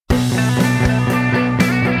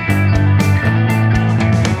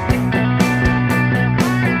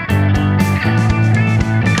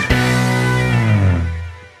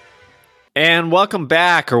welcome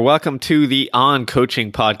back, or welcome to the On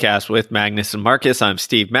Coaching Podcast with Magnus and Marcus. I'm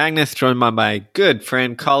Steve Magnus, joined by my good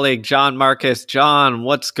friend, colleague, John Marcus. John,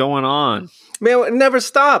 what's going on? Man, it never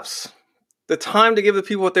stops. The time to give the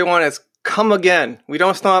people what they want has come again. We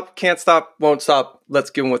don't stop, can't stop, won't stop.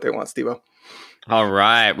 Let's give them what they want, Steve-O. All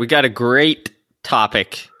right, we got a great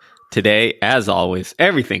topic today, as always.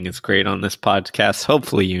 Everything is great on this podcast.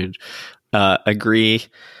 Hopefully you agree.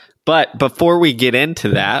 But before we get into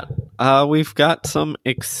that, we've got some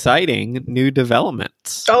exciting new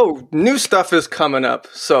developments. Oh, new stuff is coming up.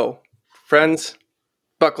 So, friends,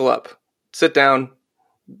 buckle up. Sit down.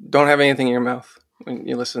 Don't have anything in your mouth when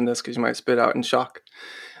you listen to this because you might spit out in shock.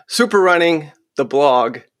 Super Running, the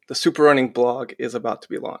blog, the Super Running blog is about to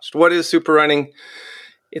be launched. What is Super Running?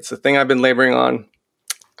 It's the thing I've been laboring on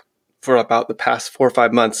for about the past 4 or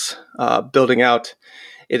 5 months, building out.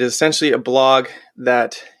 It is essentially a blog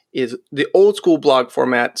that is the old school blog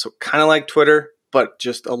format, so kind of like Twitter, but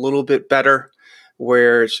just a little bit better,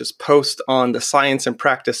 where it's just post on the science and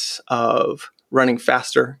practice of running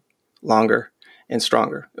faster, longer, and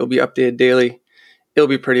stronger. It'll be updated daily. It'll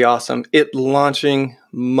be pretty awesome. It launching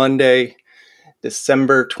Monday,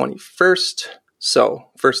 December 21st. So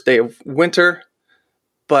first day of winter,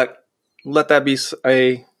 but let that be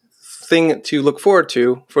a thing to look forward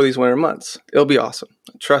to for these winter months. It'll be awesome.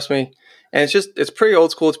 Trust me. And it's pretty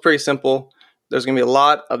old school. It's pretty simple. There's going to be a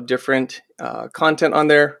lot of different content on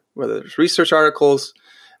there, whether there's research articles,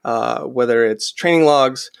 whether it's training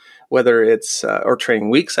logs, whether it's, or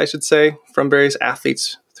training weeks, I should say, from various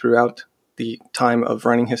athletes throughout the time of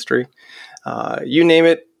running history. You name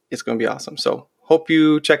it, it's going to be awesome. So hope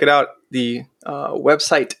you check it out. The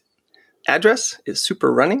website address is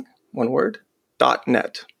superrunning, one word,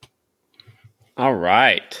 .net. All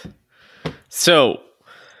right. So,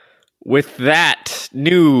 with that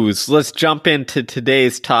news, let's jump into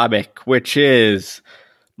today's topic, which is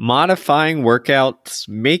modifying workouts,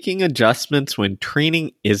 making adjustments when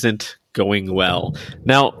training isn't going well.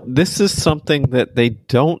 Now, this is something that they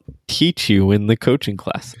don't teach you in the coaching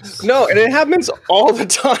classes. No, and it happens all the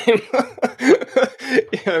time.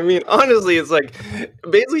 I mean, honestly, it's like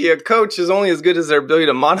basically a coach is only as good as their ability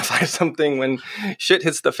to modify something when shit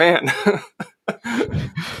hits the fan.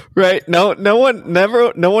 Right. No one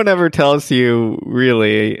ever tells you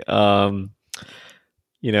really, in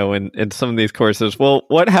some of these courses, well,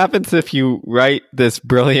 what happens if you write this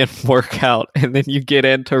brilliant workout and then you get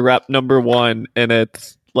into rep number 1 and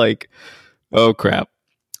it's like, oh crap,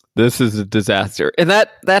 this is a disaster. And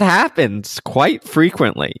that happens quite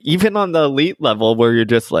frequently, even on the elite level, where you're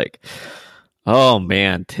just like, oh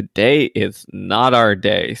man, today is not our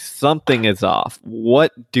day. Something is off.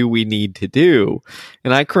 What do we need to do?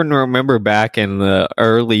 And I can remember back in the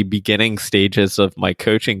early beginning stages of my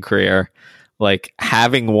coaching career, like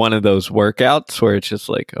having one of those workouts where it's just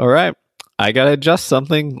like, all right, I got to adjust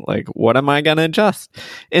something. Like, what am I going to adjust?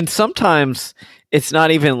 And sometimes it's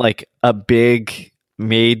not even like a big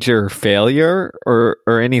major failure or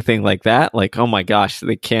anything like that. Like, oh my gosh,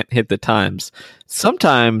 they can't hit the times.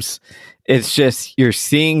 Sometimes it's just you're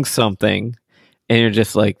seeing something and you're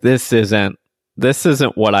just like, this isn't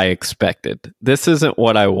what I expected. This isn't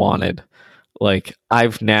what I wanted. Like,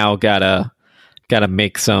 I've now gotta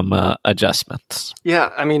make some adjustments.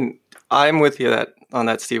 Yeah, I mean, I'm with you on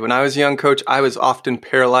that, Steve. When I was a young coach, I was often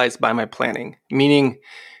paralyzed by my planning, meaning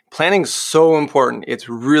planning's so important. It's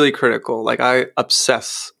really critical. Like, I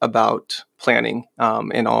obsess about planning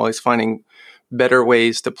and always finding better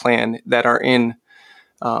ways to plan that are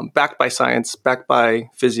backed by science, backed by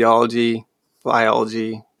physiology,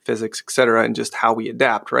 biology, physics, etc., and just how we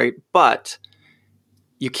adapt, right? But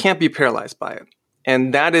you can't be paralyzed by it.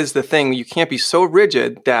 And that is the thing. You can't be so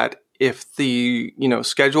rigid that if the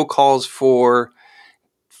schedule calls for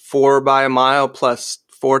 4 by a mile plus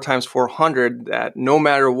 4 times 400, that no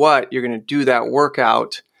matter what, you're going to do that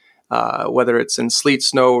workout, whether it's in sleet,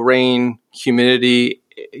 snow, rain, humidity,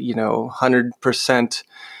 100%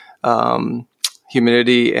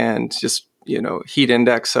 humidity and just, heat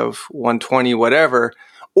index of 120, whatever,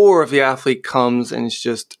 or if the athlete comes and is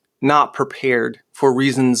just not prepared for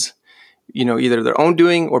reasons, either their own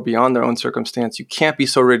doing or beyond their own circumstance, you can't be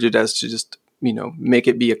so rigid as to just, make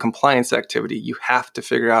it be a compliance activity. You have to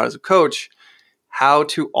figure out as a coach how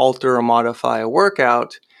to alter or modify a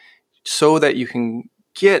workout so that you can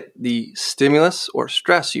get the stimulus or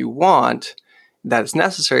stress you want that is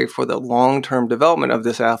necessary for the long-term development of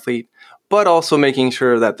this athlete, but also making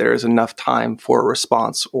sure that there is enough time for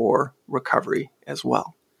response or recovery as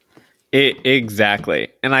well. Exactly.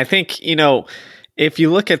 And I think, if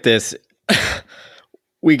you look at this,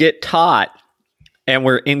 we get taught and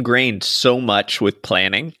we're ingrained so much with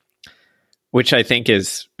planning which I think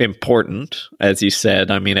is important, as you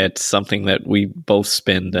said. I mean, it's something that we both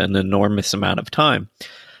spend an enormous amount of time.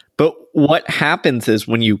 But what happens is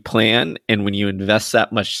when you plan and when you invest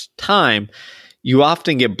that much time, you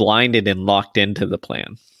often get blinded and locked into the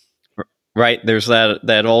plan. Right? There's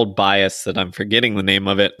that old bias that I'm forgetting the name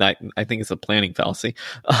of it. I think it's a planning fallacy.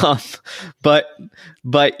 Um, but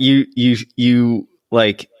you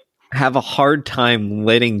like have a hard time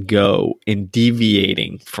letting go and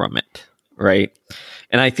deviating from it, right?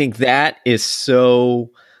 And I think that is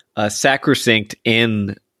so sacrosanct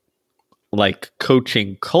in like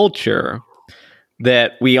coaching culture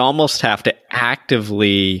that we almost have to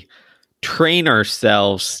actively train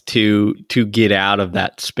ourselves to get out of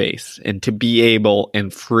that space and to be able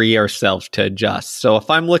and free ourselves to adjust. So if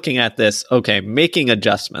I'm looking at this, okay, making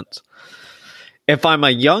adjustments. If I'm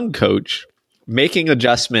a young coach, making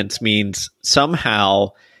adjustments means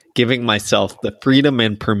somehow giving myself the freedom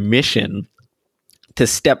and permission to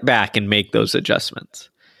step back and make those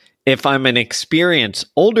adjustments. If I'm an experienced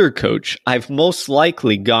older coach, I've most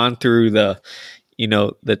likely gone through the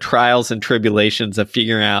trials and tribulations of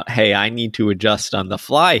figuring out, hey, I need to adjust on the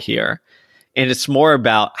fly here. And it's more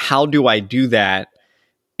about how do I do that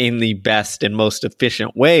in the best and most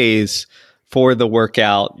efficient ways for the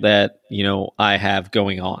workout that, I have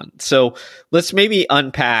going on. So let's maybe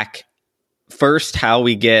unpack first how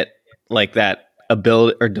we get like that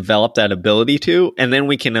ability or develop that ability to, and then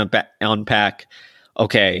we can unpack,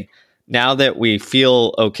 okay, now that we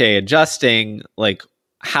feel okay adjusting, like,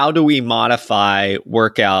 how do we modify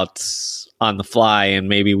workouts on the fly? And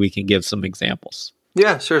maybe we can give some examples.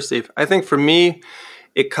 Yeah, sure, Steve. I think for me,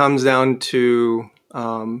 it comes down to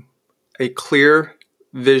a clear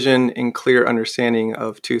vision and clear understanding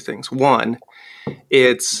of two things. One,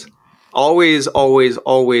 it's always, always,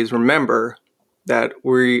 always remember that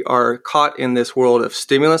we are caught in this world of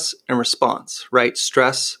stimulus and response, right?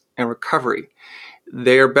 Stress and recovery.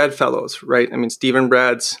 They're bedfellows, right? I mean, Steve and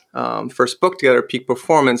Brad's first book together, Peak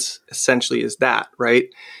Performance, essentially is that, right?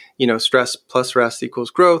 Stress plus rest equals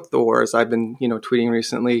growth, or as I've been, tweeting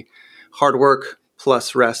recently, hard work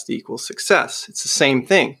plus rest equals success. It's the same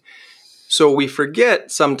thing. So we forget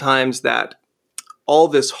sometimes that all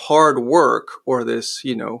this hard work or this,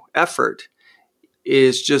 effort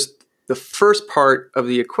is just the first part of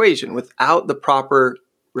the equation. Without the proper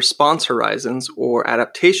response horizons or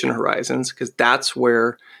adaptation horizons, because that's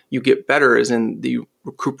where you get better, is in the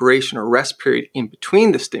recuperation or rest period in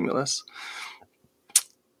between the stimulus,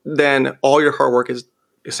 then all your hard work is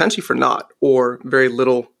essentially for naught or very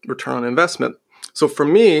little return on investment. So for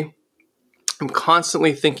me, I'm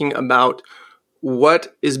constantly thinking about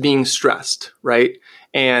what is being stressed, right?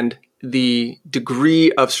 And the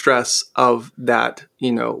degree of stress of that,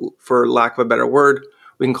 for lack of a better word,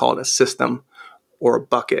 we can call it a system or a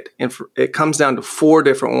bucket. And it comes down to 4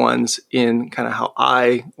 different ones in kind of how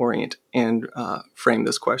I orient and frame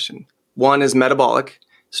this question. One is metabolic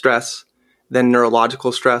stress, then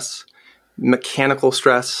neurological stress, mechanical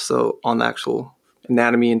stress, so on the actual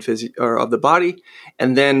anatomy and of the body,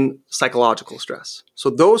 and then psychological stress. So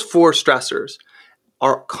those 4 stressors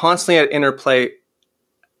are constantly at interplay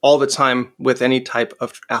all the time with any type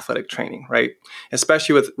of athletic training, right?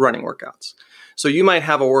 Especially with running workouts. So you might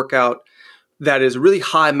have a workout that is really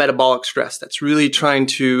high metabolic stress, that's really trying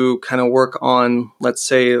to kind of work on, let's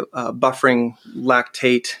say, buffering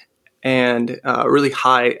lactate and really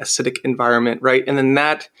high acidic environment, right? And then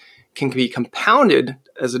that can be compounded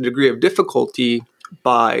as a degree of difficulty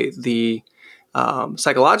by the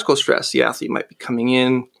psychological stress. The athlete might be coming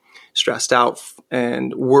in stressed out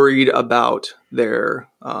and worried about their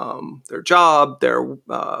job, their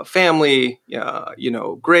family,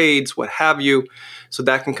 grades, what have you. So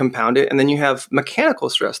that can compound it. And then you have mechanical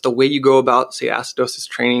stress. The way you go about, say, acidosis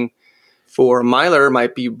training for a miler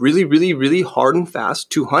might be really, really, really hard and fast,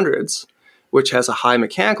 200s, which has a high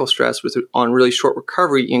mechanical stress on really short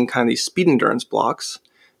recovery in kind of these speed endurance blocks,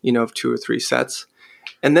 of 2 or 3 sets.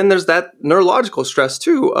 And then there's that neurological stress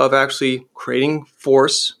too of actually creating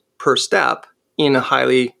force per step in a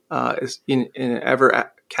highly, in an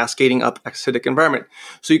ever cascading up acidic environment.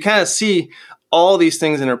 So you kind of see all these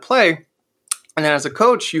things interplay. And then as a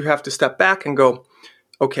coach, you have to step back and go,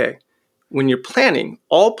 okay, when you're planning,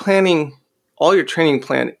 all your training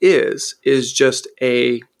plan is just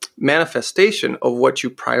a manifestation of what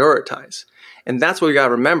you prioritize. And that's what you got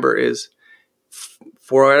to remember is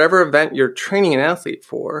for whatever event you're training an athlete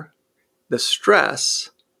for, the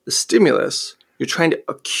stress, the stimulus, you're trying to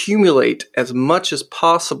accumulate as much as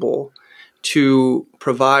possible to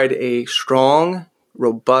provide a strong,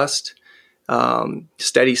 robust,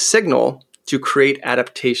 steady signal to create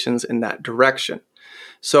adaptations in that direction.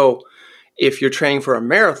 So If you're training for a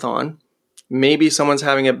marathon, maybe someone's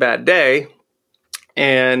having a bad day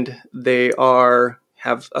and they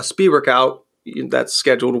have a speed workout that's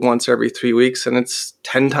scheduled once every 3 weeks, and it's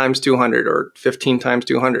 10 times 200 or 15 times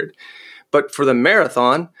 200. But for the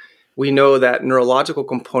marathon, we know that neurological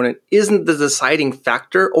component isn't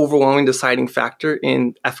the overwhelming deciding factor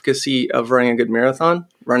in efficacy of running a good marathon.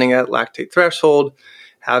 Running at lactate threshold,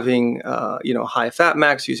 having high fat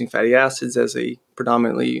max, using fatty acids as a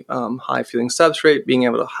predominantly high feeling substrate, being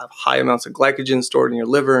able to have high amounts of glycogen stored in your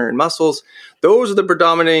liver and muscles. Those are the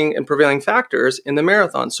predominating and prevailing factors in the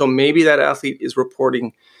marathon. So maybe that athlete is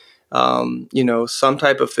reporting, some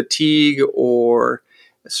type of fatigue or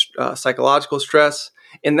psychological stress.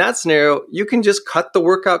 In that scenario, you can just cut the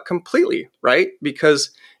workout completely, right?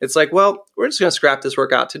 Because it's like, well, we're just going to scrap this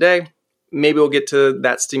workout today. Maybe we'll get to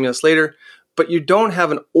that stimulus later. But you don't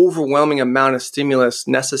have an overwhelming amount of stimulus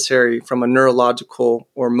necessary from a neurological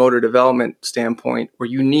or motor development standpoint where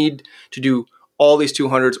you need to do all these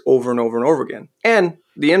 200s over and over and over again. And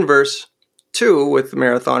the inverse, too, with the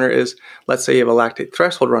marathoner is, let's say you have a lactate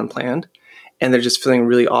threshold run planned and they're just feeling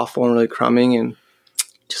really awful and really crumbing and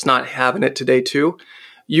just not having it today, too.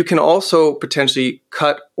 You can also potentially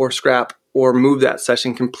cut or scrap or move that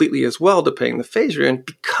session completely as well, depending on the phase you're in,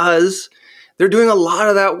 because they're doing a lot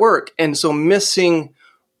of that work. And so missing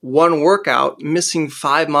one workout, missing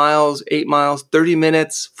 5 miles, 8 miles, 30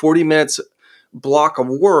 minutes, 40 minutes block of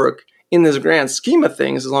work in this grand scheme of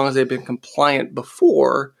things, as long as they've been compliant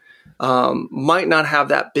before, might not have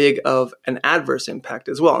that big of an adverse impact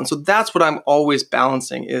as well. And so that's what I'm always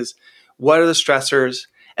balancing is what are the stressors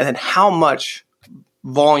and then how much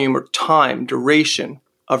volume or time, duration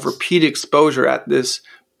of repeat exposure at this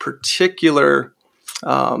particular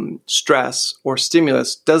stress or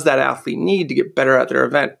stimulus does that athlete need to get better at their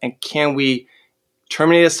event? And can we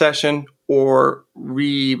terminate a session or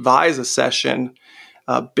revise a session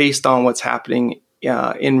based on what's happening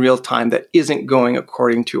in real time that isn't going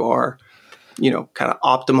according to our, kind of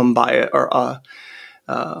optimum bias or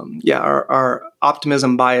our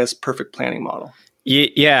optimism bias perfect planning model?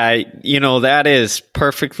 Yeah, that is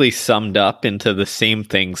perfectly summed up into the same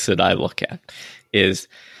things that I look at is,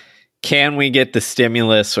 can we get the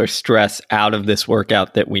stimulus or stress out of this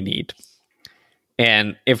workout that we need?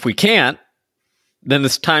 And if we can't, then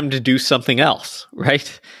it's time to do something else,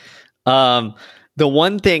 right? The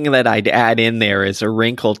one thing that I'd add in there as a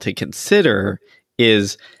wrinkle to consider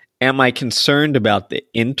is, am I concerned about the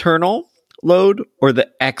internal load or the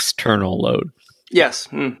external load? Yes.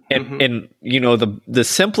 Mm-hmm. And the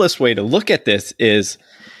simplest way to look at this is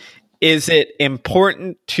it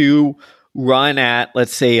important to run at,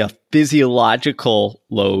 let's say, a physiological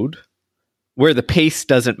load where the pace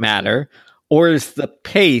doesn't matter, or is the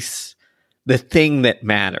pace the thing that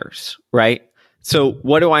matters, right? So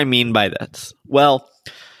what do I mean by this? Well,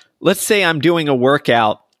 let's say I'm doing a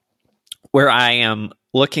workout where I am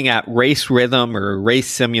looking at race rhythm or race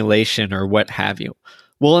simulation or what have you.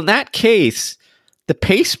 Well, in that case, the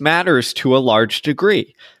pace matters to a large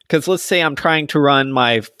degree, because let's say I'm trying to run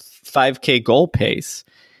my 5K goal pace.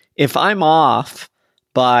 If I'm off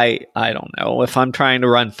by, I don't know, if I'm trying to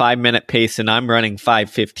run 5-minute pace and I'm running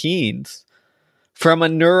 5:15s, from a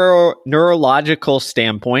neurological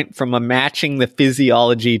standpoint, from a matching the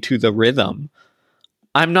physiology to the rhythm,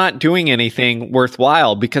 I'm not doing anything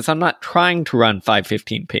worthwhile because I'm not trying to run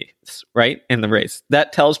 5:15 pace, right, in the race.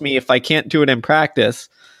 That tells me if I can't do it in practice,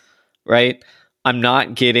 right, I'm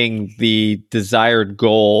not getting the desired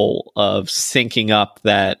goal of syncing up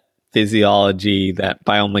that physiology, that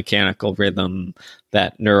biomechanical rhythm,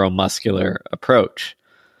 that neuromuscular approach.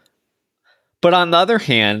 But on the other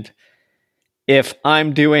hand, if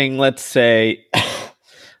I'm doing, let's say,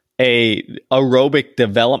 a aerobic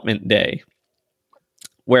development day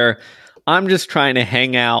where I'm just trying to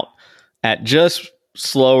hang out at just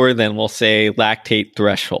slower than, we'll say, lactate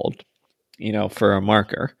threshold, for a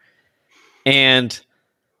marker. And,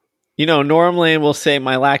 normally we'll say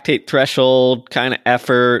my lactate threshold kind of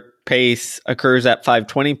effort pace occurs at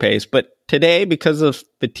 5:20 pace, but today, because of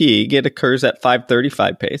fatigue, it occurs at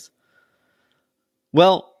 5:35 pace.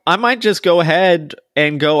 Well, I might just go ahead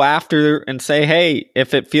and go after and say, hey,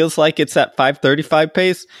 if it feels like it's at 5:35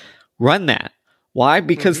 pace, run that. Why?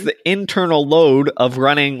 Because the internal load of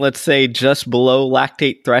running, let's say, just below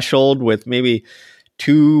lactate threshold with maybe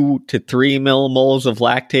 2 to 3 millimoles of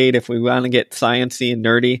lactate, if we want to get sciencey and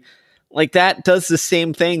nerdy, like that does the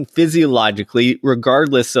same thing physiologically,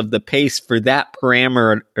 regardless of the pace for that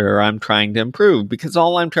parameter I'm trying to improve, because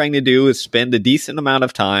all I'm trying to do is spend a decent amount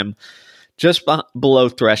of time just below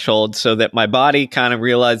threshold so that my body kind of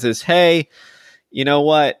realizes, hey, you know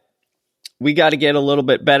what? we got to get a little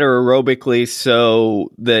bit better aerobically,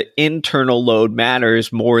 so the internal load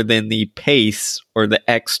matters more than the pace or the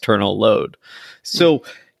external load. So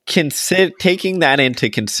taking that into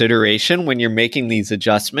consideration when you're making these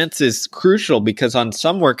adjustments is crucial, because on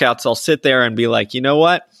some workouts I'll sit there and be like, you know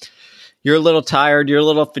what? You're a little tired, you're a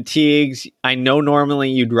little fatigued. I know normally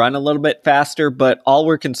you'd run a little bit faster, but all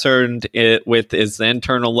we're concerned with is the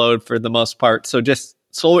internal load for the most part. So just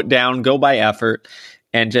slow it down, go by effort,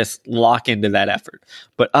 and just lock into that effort.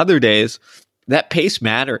 But other days, that pace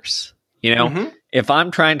matters. You know, if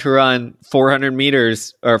I'm trying to run 400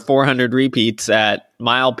 meters or 400 repeats at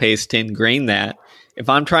mile pace to ingrain that, if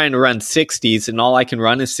I'm trying to run 60s and all I can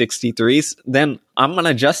run is 63s, then I'm going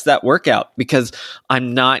to adjust that workout, because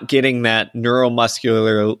I'm not getting that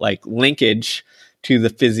neuromuscular like linkage to the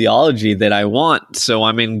physiology that I want. So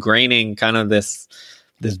I'm ingraining kind of this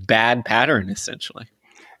bad pattern, essentially.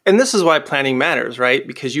 And this is why planning matters, right?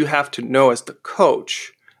 Because you have to know as the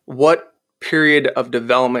coach what period of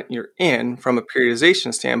development you're in from a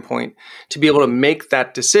periodization standpoint to be able to make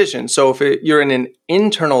that decision. So if you're in an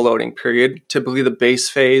internal loading period, typically the base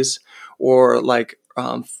phase or like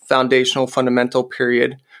foundational fundamental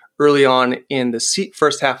period early on in the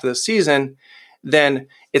first half of the season, then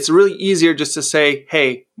it's really easier just to say,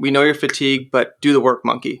 hey, we know you're fatigued, but do the work,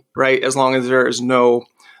 monkey, right? As long as there is no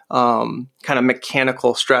kind of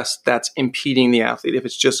mechanical stress that's impeding the athlete. If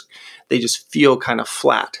it's just, they just feel kind of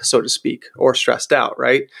flat, so to speak, or stressed out,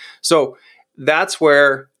 right? So that's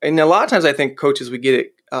where, and a lot of times I think coaches, we get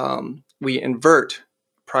it, we invert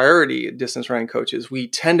priority distance running coaches. We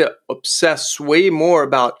tend to obsess way more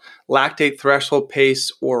about lactate threshold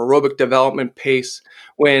pace or aerobic development pace,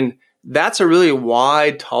 when that's a really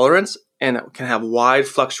wide tolerance and it can have wide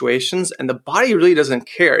fluctuations, and the body really doesn't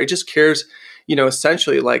care. It just cares,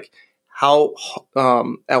 essentially like how,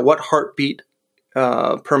 at what heartbeat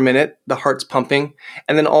per minute the heart's pumping.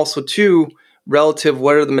 And then also too, relative,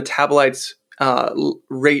 what are the metabolites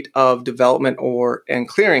rate of development and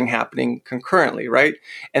clearing happening concurrently, right?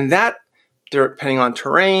 And that, depending on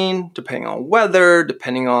terrain, depending on weather,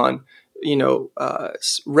 depending on,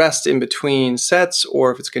 rest in between sets,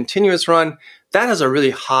 or if it's a continuous run, that has a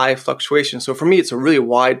really high fluctuation. So for me, it's a really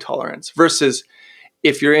wide tolerance versus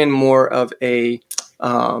if you're in more of the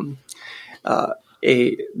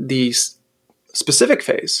specific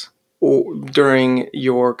phase or during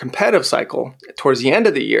your competitive cycle, towards the end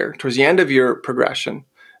of the year, towards the end of your progression,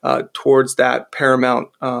 towards that paramount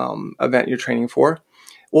event you're training for,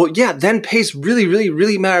 well, yeah, then pace really, really,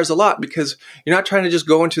 really matters a lot, because you're not trying to just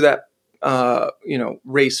go into that,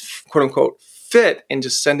 race, quote unquote, fit and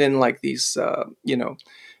just send in like these,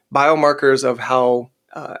 biomarkers of how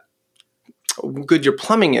good your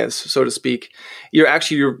plumbing is, so to speak. You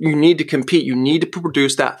need to compete. You need to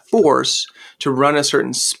produce that force to run a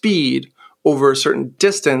certain speed over a certain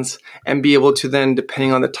distance and be able to then,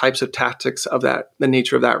 depending on the types of tactics of the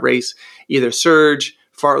nature of that race, either surge,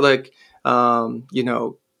 fartlek,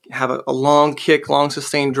 have a long kick, long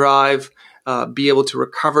sustained drive, be able to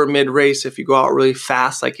recover mid-race if you go out really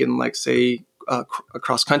fast, like in say a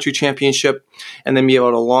cross-country championship, and then be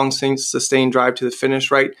able to long sustained drive to the finish,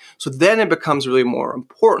 right? So then it becomes really more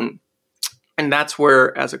important. And that's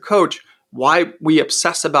where, as a coach, why we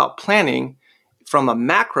obsess about planning from a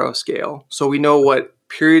macro scale, so we know what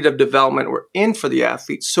period of development we're in for the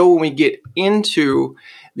athlete. So when we get into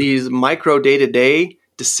these micro day-to-day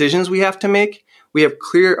decisions we have to make, we have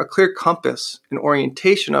a clear compass and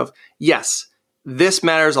orientation of, yes, this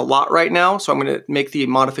matters a lot right now, so I'm going to make the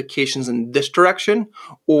modifications in this direction,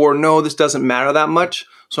 or no, this doesn't matter that much,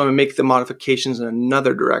 so I'm going to make the modifications in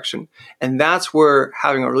another direction. And that's where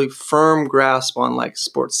having a really firm grasp on like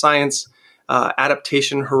sports science,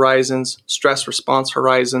 adaptation horizons, stress response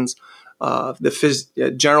horizons,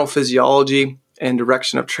 general physiology and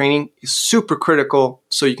direction of training is super critical,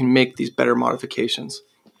 so you can make these better modifications.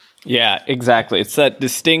 Yeah, exactly. It's that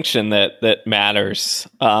distinction that matters.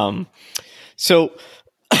 So,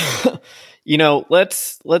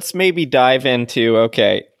 let's maybe dive into,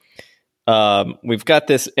 okay, we've got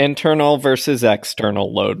this internal versus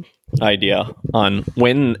external load idea on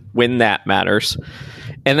when that matters.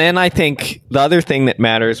 And then I think the other thing that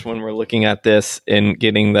matters when we're looking at this and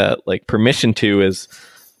getting the permission to is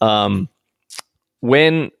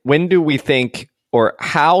when do we think, or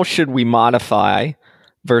how should we modify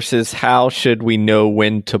versus how should we know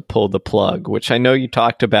when to pull the plug, which I know you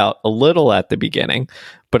talked about a little at the beginning,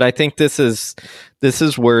 but I think this is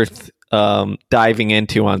worth diving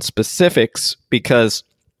into on specifics, because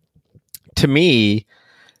to me,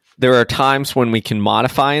 there are times when we can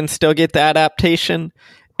modify and still get the adaptation,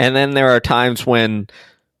 and then there are times when,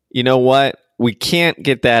 you know what, we can't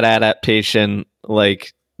get that adaptation,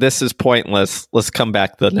 like this is pointless, let's come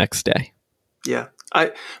back the next day? Yeah.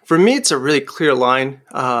 For me, it's a really clear line.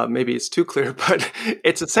 Maybe it's too clear, but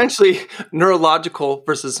it's essentially neurological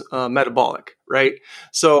versus metabolic, right?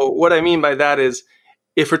 So what I mean by that is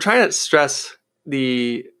if we're trying to stress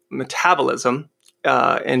the metabolism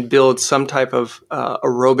and build some type of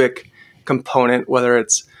aerobic component, whether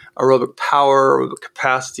it's aerobic power, aerobic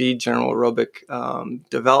capacity, general aerobic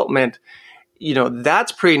development,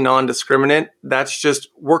 that's pretty non-discriminate. That's just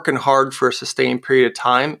working hard for a sustained period of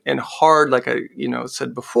time, and hard, like I,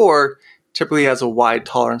 said before, typically has a wide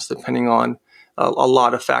tolerance depending on a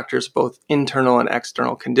lot of factors, both internal and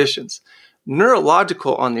external conditions.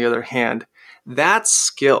 Neurological, on the other hand, that's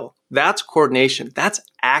skill, that's coordination, that's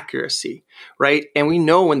accuracy, right? And we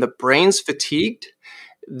know when the brain's fatigued,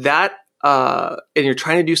 that and you're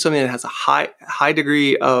trying to do something that has a high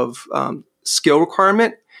degree of skill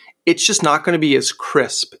requirement, it's just not going to be as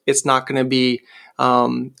crisp. It's not going to be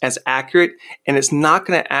as accurate, and it's not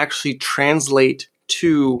going to actually translate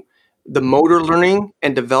to the motor learning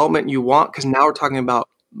and development you want, because now we're talking about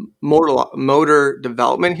motor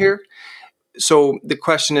development here. So the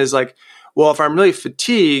question is like, well, if I'm really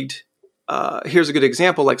fatigued, here's a good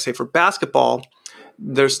example, like say for basketball,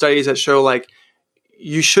 there's studies that show like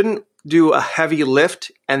you shouldn't do a heavy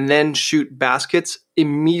lift and then shoot baskets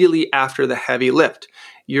immediately after the heavy lift.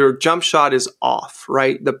 Your jump shot is off,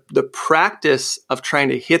 right? The practice of trying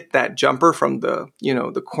to hit that jumper from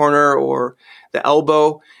the corner or the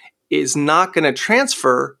elbow is not going to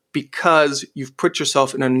transfer because you've put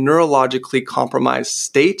yourself in a neurologically compromised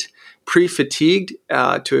state, pre-fatigued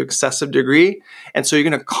to an excessive degree. And so you're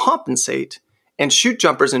going to compensate and shoot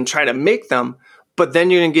jumpers and try to make them, but then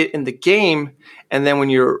you're going to get in the game. And then when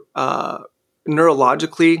you're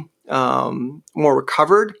neurologically more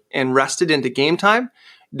recovered and rested into game time,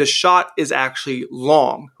 the shot is actually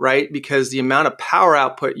long, right? Because the amount of power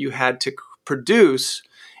output you had to produce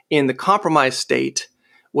in the compromised state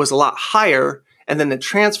was a lot higher. And then the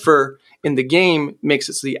transfer in the game makes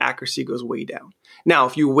it so the accuracy goes way down. Now,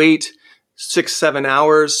 if you wait 6-7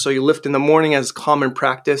 hours, so you lift in the morning as common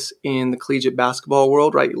practice in the collegiate basketball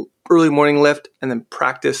world, right? Early morning lift and then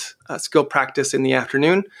practice, skill practice in the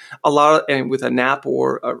afternoon, and with a nap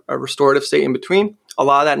or a restorative state in between, a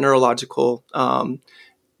lot of that neurological kind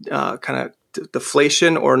of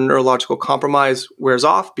deflation or neurological compromise wears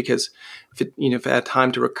off because if it had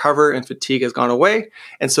time to recover and fatigue has gone away.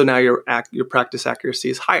 And so now your practice accuracy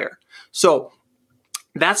is higher. So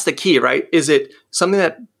that's the key, right? Is it something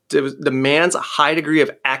that demands a high degree of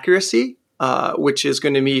accuracy, which is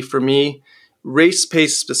going to be, for me, race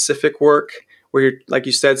pace specific work where you're, like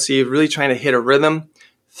you said, Steve, really trying to hit a rhythm.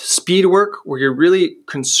 Speed work where you're really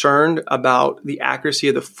concerned about the accuracy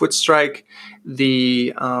of the foot strike,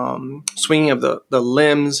 the swinging of the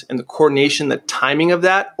limbs and the coordination, the timing of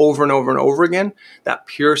that over and over and over again, that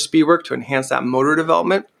pure speed work to enhance that motor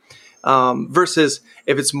development, versus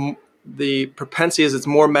if it's the propensity is it's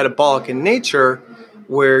more metabolic in nature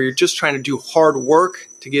where you're just trying to do hard work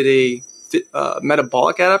to get a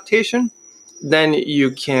metabolic adaptation, then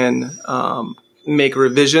you can make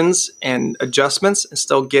revisions and adjustments and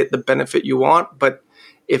still get the benefit you want. But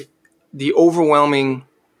if the overwhelming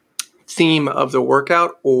theme of the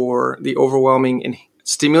workout or the overwhelming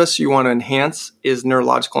stimulus you want to enhance is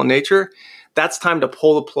neurological in nature, that's time to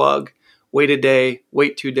pull the plug, wait a day,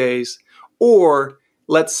 wait 2 days. Or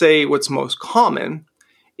let's say what's most common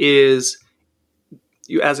is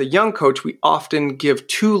you, as a young coach, we often give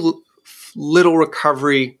too little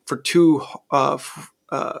recovery for too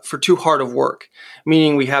hard of work,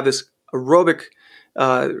 meaning we have this aerobic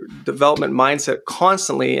development mindset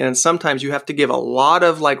constantly, and sometimes you have to give a lot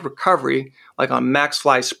of recovery, like on max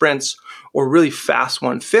fly sprints or really fast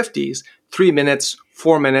 150s, 3 minutes,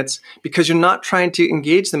 4 minutes, because you're not trying to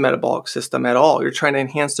engage the metabolic system at all. You're trying to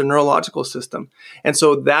enhance the neurological system. And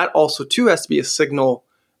so that also too has to be a signal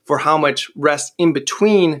for how much rest in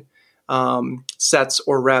between sets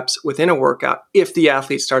or reps within a workout if the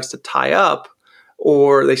athlete starts to tie up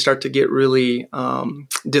or they start to get really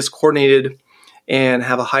discoordinated and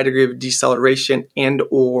have a high degree of deceleration, and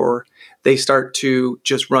or they start to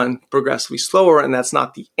just run progressively slower, and that's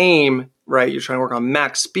not the aim, right? You're trying to work on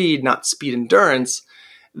max speed, not speed endurance.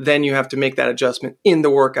 Then you have to make that adjustment in the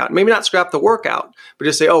workout. Maybe not scrap the workout, but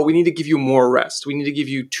just say, oh, we need to give you more rest. We need to give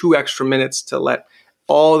you 2 extra minutes to let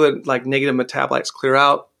all the negative metabolites clear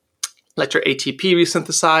out, let your ATP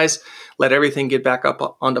resynthesize, let everything get back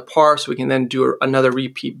up onto par so we can then do another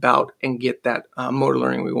repeat bout and get that motor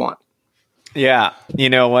learning we want. Yeah.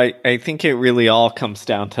 I think it really all comes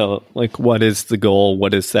down to what is the goal?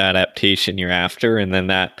 What is the adaptation you're after? And then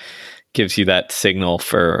that, gives you that signal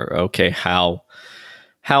for, okay, how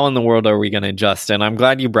in the world are we going to adjust? And I'm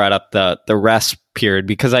glad you brought up the rest period,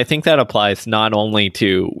 because I think that applies not only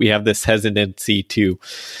to, we have this hesitancy to,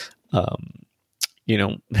 not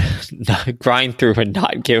grind through and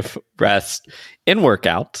not give rest in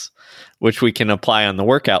workouts, which we can apply on the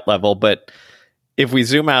workout level. But if we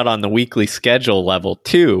zoom out on the weekly schedule level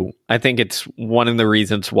too, I think it's one of the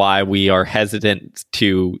reasons why we are hesitant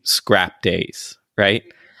to scrap days, right?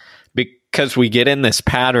 Because we get in this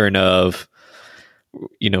pattern of,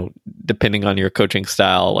 depending on your coaching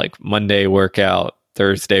style, like Monday workout,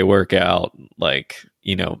 Thursday workout, like,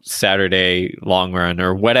 Saturday long run,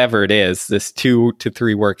 or whatever it is, this 2 to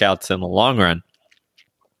 3 workouts in the long run.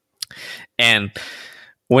 And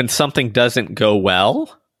when something doesn't go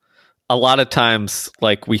well, a lot of times,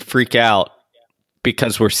 like, we freak out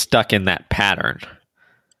because we're stuck in that pattern.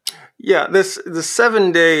 Yeah, the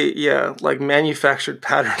 7-day, like manufactured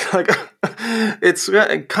pattern, like it's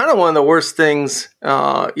kind of one of the worst things,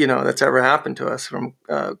 that's ever happened to us from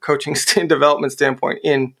coaching development standpoint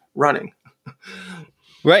in running.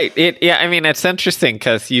 Right. It's interesting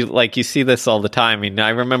because you see this all the time. I mean, I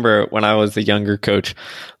remember when I was a younger coach,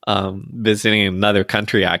 visiting another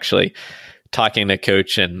country, actually, talking to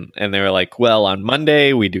coach, and they were like, well, on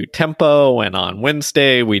Monday we do tempo, and on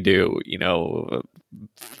Wednesday we do,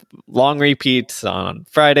 long repeats, on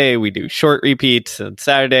Friday we do short repeats, and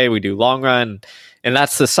Saturday we do long run. And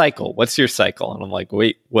that's the cycle. What's your cycle? And I'm like,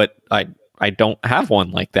 wait, what? I don't have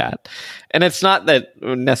one like that. And it's not that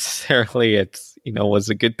necessarily it's, was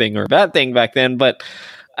a good thing or a bad thing back then, but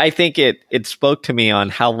I think it spoke to me on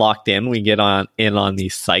how locked in we get on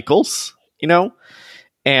these cycles,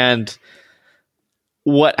 and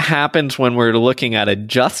what happens when we're looking at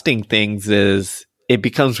adjusting things is it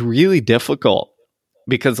becomes really difficult,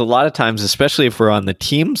 because a lot of times, especially if we're on the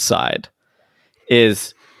team side,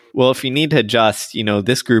 is, well, if you need to adjust,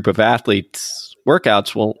 this group of athletes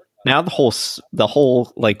workouts, well, now the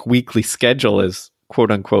whole like weekly schedule is quote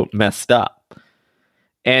unquote messed up.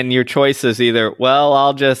 And your choice is either, well,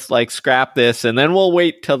 I'll just like scrap this and then we'll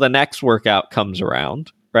wait till the next workout comes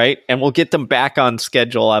around, right? And we'll get them back on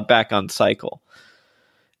schedule, back on cycle.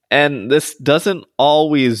 And this doesn't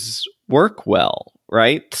always work well,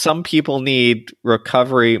 right? Some people need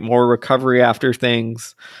more recovery after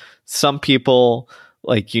things. Some people,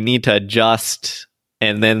 like, you need to adjust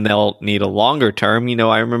and then they'll need a longer term.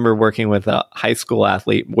 I remember working with a high school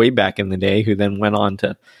athlete way back in the day who then went on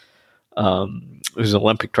to, who's an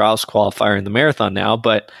Olympic trials qualifier in the marathon now,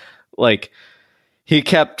 but like he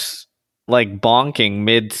kept like bonking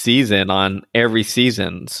mid-season on every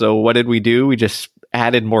season. So what did we do? We just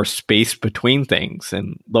added more space between things,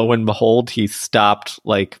 and lo and behold, he stopped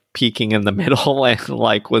like peaking in the middle and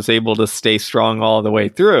like was able to stay strong all the way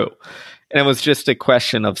through. And it was just a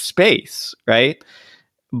question of space, right?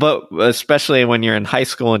 But especially when you're in high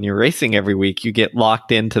school and you're racing every week, you get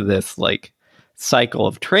locked into this like cycle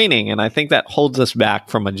of training. And I think that holds us back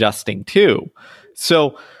from adjusting too.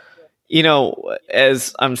 So,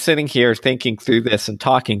 as I'm sitting here thinking through this and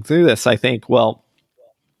talking through this, I think, well,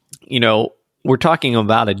 we're talking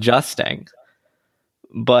about adjusting,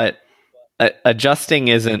 but adjusting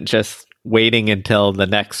isn't just waiting until the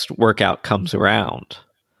next workout comes around.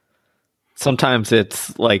 Sometimes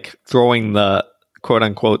it's like throwing the quote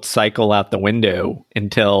unquote cycle out the window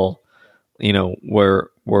until, we're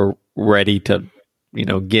ready to,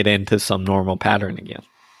 get into some normal pattern again.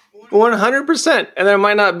 100%. And there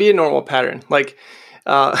might not be a normal pattern. Like,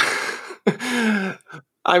 I've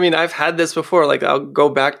had this before. Like, I'll go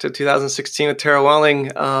back to 2016 with Tara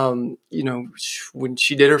Welling. When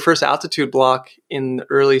she did her first altitude block in the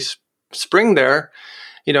early spring there,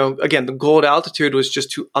 again, the goal at altitude was just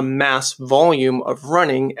to amass volume of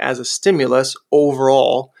running as a stimulus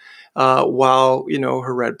overall, while,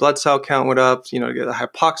 her red blood cell count went up, to get the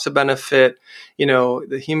hypoxia benefit,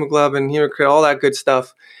 the hemoglobin, hematocrit, all that good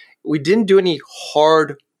stuff. We didn't do any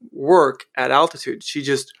hard work at altitude. She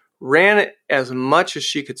just ran it as much as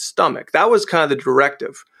she could stomach. That was kind of the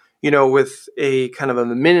directive, with a kind of a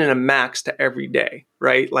minute and a max to every day,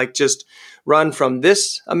 right? Like, just run from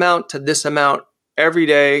this amount to this amount every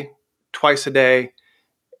day, twice a day.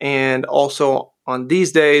 And also on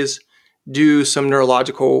these days, do some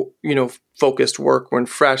neurological, focused work when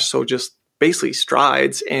fresh. So just basically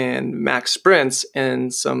strides and max sprints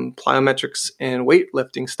and some plyometrics and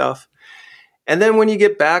weightlifting stuff. And then when you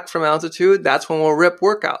get back from altitude, that's when we'll rip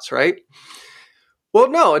workouts, right? Well,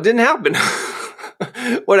 no, it didn't happen.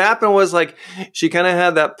 What happened was, like, she kind of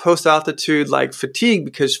had that post-altitude like fatigue,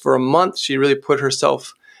 because for a month she really put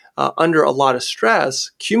herself under a lot of stress,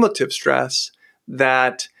 cumulative stress,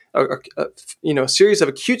 that a series of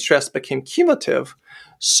acute stress became cumulative.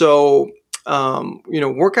 So,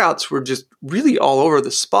 workouts were just really all over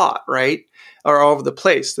the spot, right? Or all over the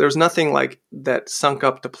place. There was nothing like that sunk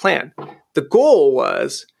up to plan. The goal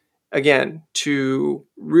was, again, to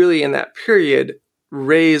really in that period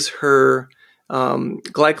raise her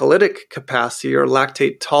glycolytic capacity or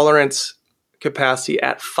lactate tolerance capacity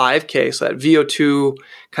at 5K. So that VO2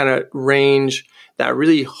 kind of range, that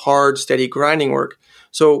really hard, steady grinding work.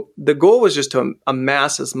 So the goal was just to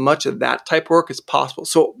amass as much of that type of work as possible.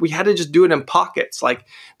 So we had to just do it in pockets. Like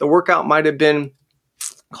the workout might have been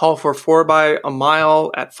call for 4 by a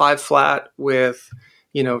mile at 5 flat with,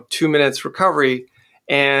 2 minutes recovery.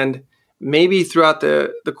 And maybe throughout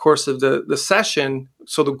the course of the session,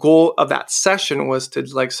 so the goal of that session was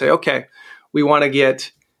to say, okay, we want to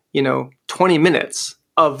get, 20 minutes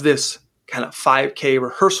of this kind of 5K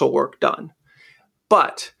rehearsal work done.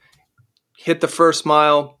 But hit the first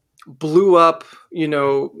mile, blew up,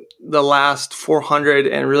 the last 400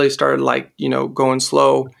 and really started going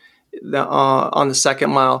slow on the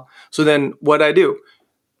second mile. So then what I do,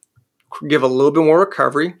 give a little bit more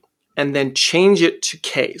recovery and then change it to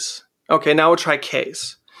Ks. Okay, now we'll try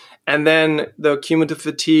Ks. And then the cumulative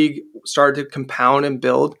fatigue started to compound and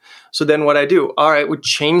build. So then what I do, all right, we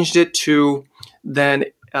changed it to then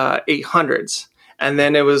 800s. And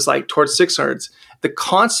then it was towards 600s. The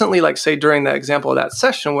constantly, say during that example of that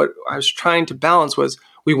session, what I was trying to balance was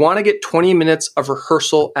we want to get 20 minutes of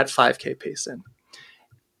rehearsal at 5K pace in.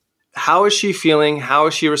 How is she feeling? How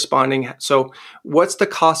is she responding? So what's the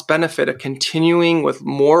cost benefit of continuing with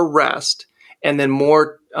more rest and then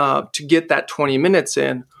more to get that 20 minutes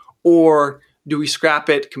in? Or do we scrap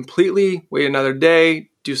it completely, wait another day,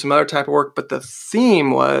 do some other type of work? But the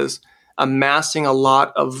theme was amassing a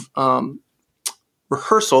lot of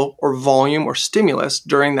rehearsal or volume or stimulus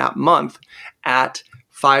during that month at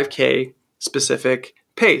 5K specific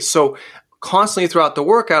pace. So constantly throughout the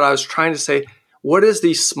workout, I was trying to say, what is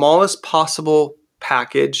the smallest possible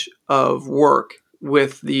package of work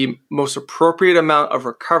with the most appropriate amount of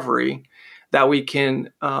recovery that we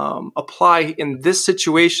can apply in this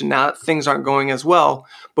situation now that things aren't going as well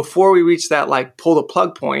before we reach that pull the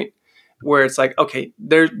plug point where it's okay,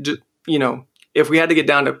 if we had to get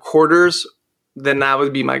down to quarters, then that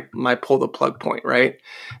would be my pull the plug point, right?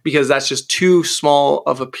 Because that's just too small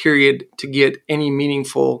of a period to get any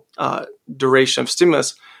meaningful duration of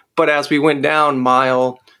stimulus. But as we went down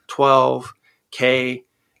mile, 12, K,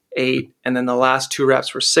 8, and then the last 2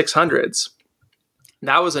 reps were 600s,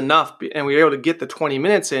 that was enough. And we were able to get the 20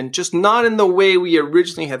 minutes in, just not in the way we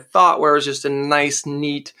originally had thought, where it was just a nice,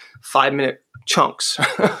 neat 5-minute chunks,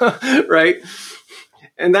 right?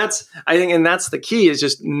 And that's the key is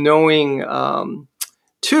just knowing,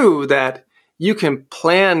 too, that you can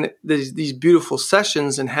plan these beautiful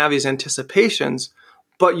sessions and have these anticipations,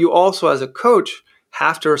 but you also, as a coach,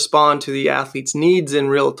 have to respond to the athlete's needs in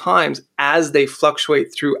real times as they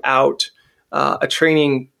fluctuate throughout a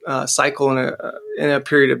training cycle in a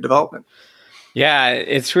period of development. Yeah,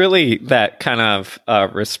 it's really that kind of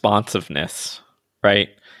responsiveness, right?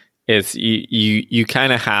 Is you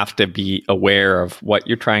kind of have to be aware of what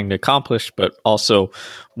you're trying to accomplish, but also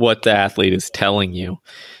what the athlete is telling you.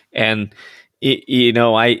 And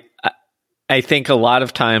I think a lot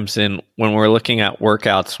of times when we're looking at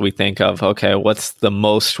workouts, we think of, okay, what's the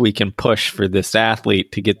most we can push for this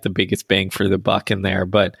athlete to get the biggest bang for the buck in there?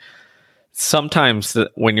 But sometimes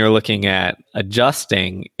when you're looking at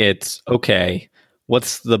adjusting, it's, okay,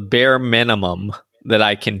 what's the bare minimum that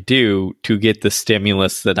I can do to get the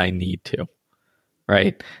stimulus that I need to,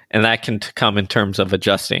 right? And that can come in terms of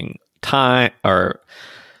adjusting time or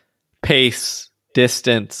pace,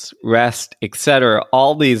 distance, rest, etc.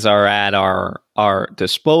 All these are at our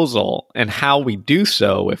disposal, and how we do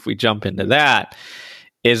so, if we jump into that,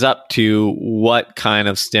 is up to what kind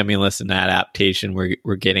of stimulus and adaptation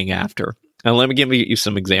we're getting after. And let me give you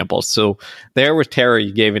some examples. So there with Tara,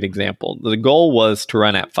 you gave an example. The goal was to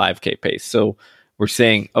run at 5K pace. So we're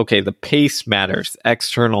saying, okay, the pace matters,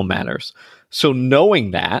 external matters. So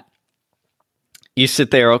knowing that, you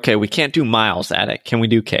sit there, okay, we can't do miles at it. Can we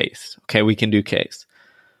do Ks? Okay, we can do Ks.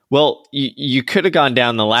 Well, you could have gone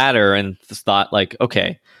down the ladder and thought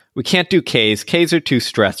okay, we can't do Ks. Ks are too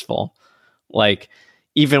stressful.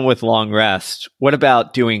 Even with long rest, what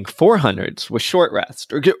about doing 400s with short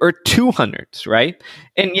rest or 200s, right?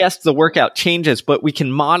 And yes, the workout changes, but we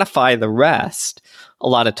can modify the rest a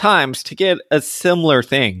lot of times to get a similar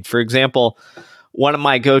thing. For example, one of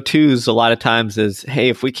my go-tos a lot of times is, hey,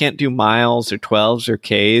 if we can't do miles or 12s or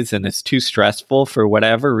Ks and it's too stressful for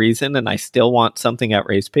whatever reason and I still want something at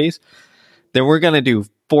race pace, then we're going to do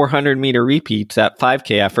 400-meter repeats at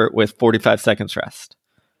 5K effort with 45 seconds rest,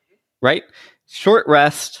 right? Short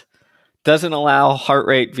rest doesn't allow heart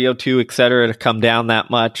rate, VO2, et cetera, to come down that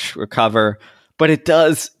much, recover, but it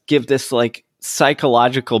does give this like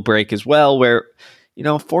psychological break as well, where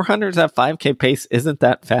 400s at 5K pace isn't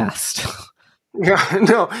that fast. Yeah,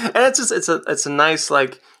 no, and it's a nice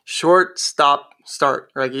like short stop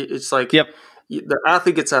start, right? It's like Yep. The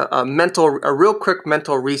athlete gets a real quick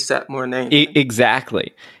mental reset more than anything.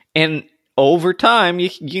 Exactly, and over time, you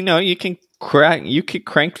can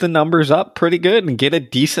crank the numbers up pretty good and get a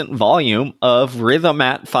decent volume of rhythm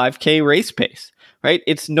at 5K race pace, right?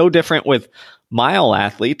 It's no different with mile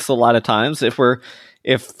athletes. A lot of times, if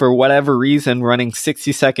for whatever reason running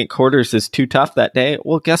 60-second quarters is too tough that day,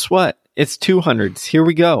 well, guess what? It's 200s. Here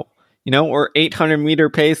we go. Or 800-meter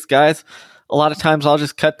pace guys. A lot of times I'll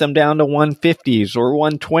just cut them down to 150s or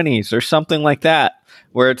 120s or something like that,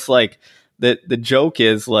 where it's like the joke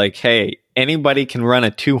is like, hey, anybody can run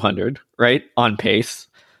a 200, right, on pace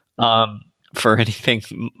for anything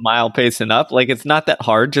mile pace and up. Like, it's not that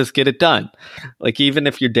hard. Just get it done. Like, even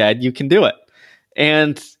if you're dead, you can do it.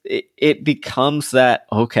 And it becomes that,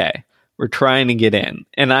 okay, we're trying to get in.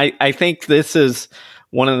 And I think this is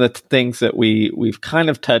one of the things that we've kind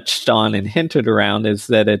of touched on and hinted around, is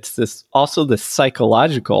that it's this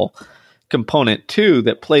psychological component too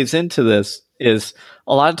that plays into this. Is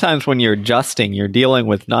a lot of times when you're adjusting, you're dealing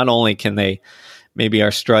with not only can they maybe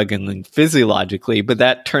are struggling physiologically, but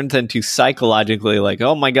that turns into psychologically, like,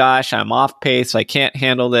 oh my gosh, I'm off pace, I can't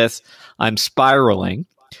handle this, I'm spiraling.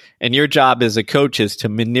 And your job as a coach is to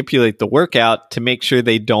manipulate the workout to make sure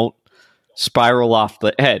they don't spiral off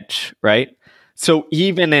the edge, right? So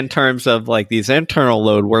even in terms of like these internal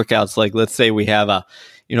load workouts, like let's say we have a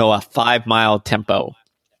 5-mile tempo,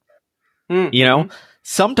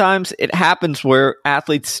 sometimes it happens where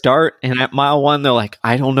athletes start and at mile 1, they're like,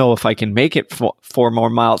 I don't know if I can make it 4 more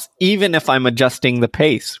miles, even if I'm adjusting the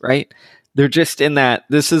pace, right? They're just in that,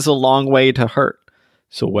 this is a long way to hurt.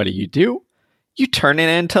 So what do? You turn it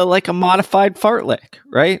into like a modified fartlek,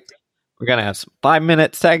 right? We're going to have some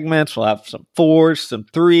 5-minute segments. We'll have some 4s, some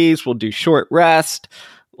 3s. We'll do short rest.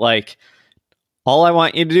 Like, all I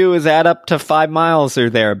want you to do is add up to 5 miles or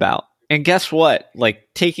thereabout. And guess what? Like,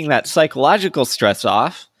 taking that psychological stress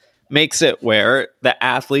off makes it where the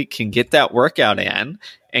athlete can get that workout in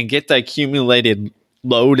and get the accumulated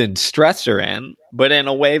load and stressor in, but in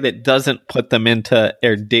a way that doesn't put them into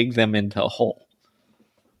or dig them into a hole.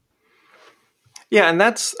 Yeah, and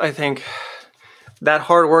that's, I think, that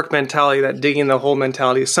hard work mentality, that digging the hole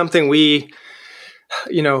mentality is something we,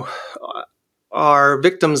 are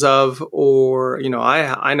victims of, or,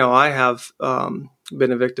 I know I have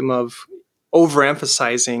been a victim of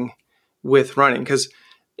overemphasizing with running, because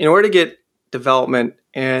in order to get development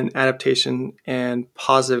and adaptation and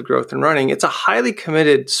positive growth in running, it's a highly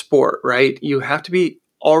committed sport, right? You have to be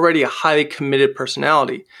already a highly committed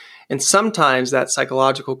personality. And sometimes that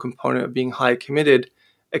psychological component of being highly committed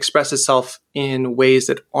express itself in ways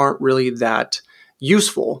that aren't really that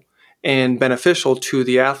useful and beneficial to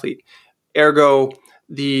the athlete. Ergo,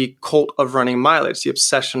 the cult of running mileage, the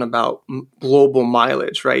obsession about global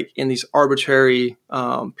mileage, right, in these arbitrary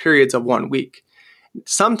periods of 1 week.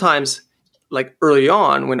 Sometimes, like early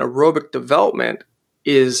on, when aerobic development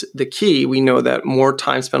is the key, we know that more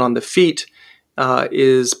time spent on the feet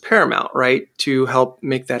is paramount, right, to help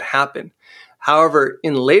make that happen. However,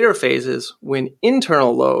 in later phases, when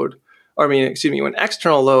external load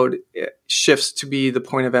shifts to be the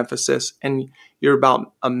point of emphasis, and you're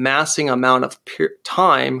about amassing amount of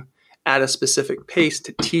time at a specific pace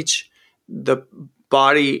to teach the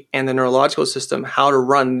body and the neurological system how to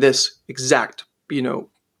run this exact,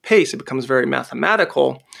 pace, it becomes very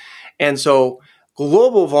mathematical. And so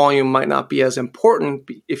global volume might not be as important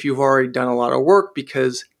if you've already done a lot of work,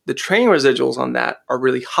 because the training residuals on that are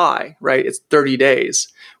really high, right? It's 30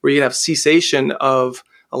 days where you have cessation of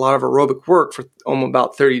a lot of aerobic work for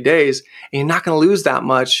about 30 days, and you're not going to lose that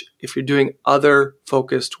much if you're doing other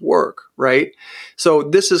focused work, right? So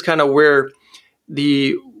this is kind of where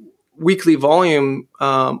the weekly volume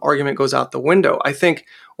argument goes out the window. I think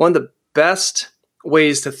one of the best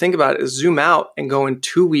ways to think about it is zoom out and go in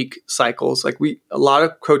 2-week cycles. Like a lot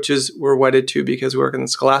of coaches were wedded to, because we work in the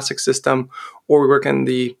scholastic system, or we work in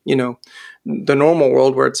the normal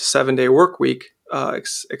world where it's a 7-day work week,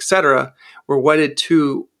 etc. We're wedded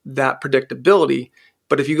to that predictability.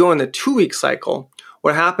 But if you go in the 2-week cycle,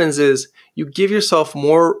 what happens is you give yourself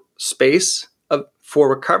more space for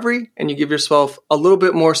recovery, and you give yourself a little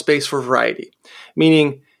bit more space for variety,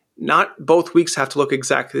 meaning not both weeks have to look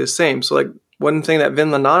exactly the same. So like, one thing that Vin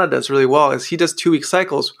Lananna does really well is he does 2-week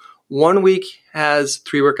cycles. one week has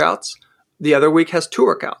 3 workouts, the other week has 2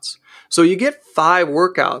 workouts. So you get 5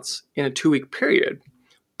 workouts in a 2-week period,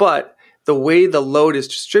 but the way the load is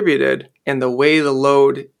distributed and the way the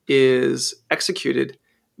load is executed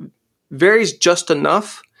varies just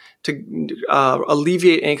enough to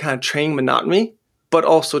alleviate any kind of training monotony, but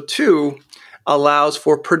also too allows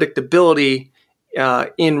for predictability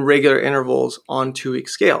in regular intervals on 2-week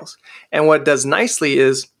scales. And what it does nicely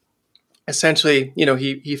is essentially,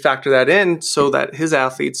 he factored that in so that his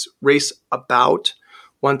athletes race about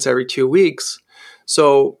once every 2 weeks.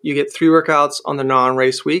 So you get 3 workouts on the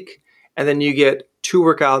non-race week, and then you get 2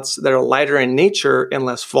 workouts that are lighter in nature and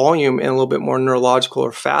less volume and a little bit more neurological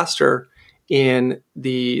or faster in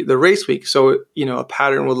the race week. So, a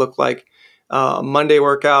pattern would look like a Monday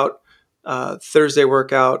workout, Thursday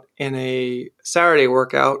workout, and a Saturday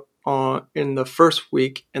workout in the first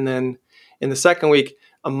week. And then in the second week,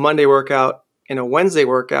 a Monday workout and a Wednesday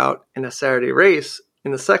workout and a Saturday race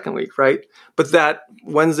in the second week, right? But that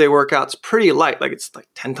Wednesday workout's pretty light, like it's like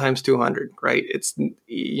 10 times 200, right? It's,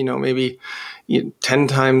 maybe 10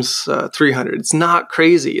 times 300. It's not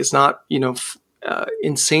crazy. It's not,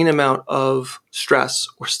 insane amount of stress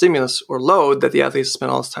or stimulus or load that the athletes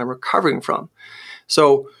spend all this time recovering from.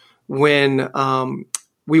 So when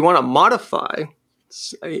we want to modify,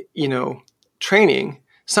 training,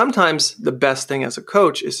 sometimes the best thing as a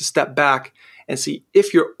coach is to step back and see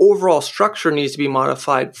if your overall structure needs to be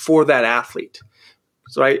modified for that athlete.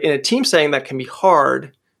 So in a team setting, that can be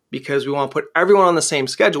hard because we want to put everyone on the same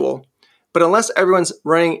schedule. But unless everyone's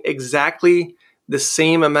running exactly the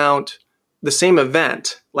same amount, the same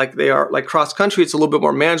event, like they are, like cross country, it's a little bit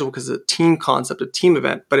more manageable because it's a team concept, a team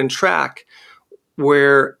event. But in track,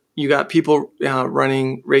 where you got people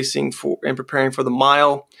racing for and preparing for the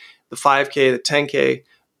mile, the 5K, the 10K,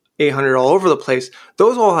 800 all over the place,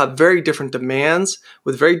 those all have very different demands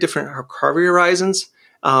with very different recovery horizons.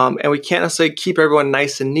 And we can't necessarily keep everyone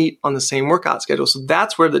nice and neat on the same workout schedule. So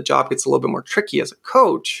that's where the job gets a little bit more tricky as a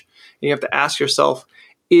coach. And you have to ask yourself,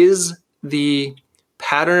 is the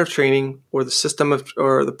pattern of training or the system of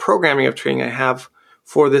or the programming of training I have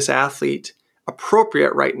for this athlete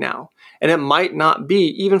appropriate right now? And it might not be,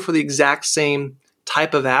 even for the exact same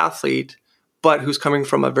type of athlete, but who's coming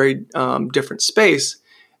from a very different space,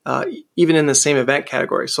 even in the same event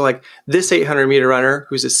category. So like this 800 meter runner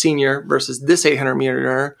who's a senior versus this 800 meter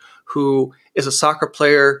runner who is a soccer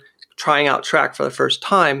player trying out track for the first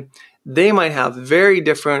time, they might have very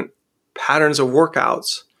different patterns of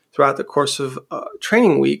workouts throughout the course of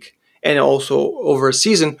training week and also over a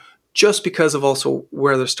season, just because of also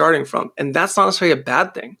where they're starting from. And that's not necessarily a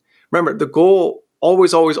bad thing. Remember, the goal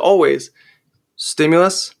always,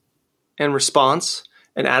 stimulus and response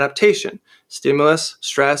and adaptation. Stimulus,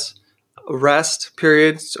 stress, a rest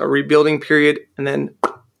period, a rebuilding period, and then,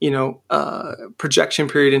 projection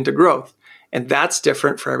period into growth. And that's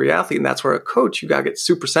different for every athlete. And that's where a coach, you got to get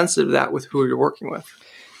super sensitive to that with who you're working with.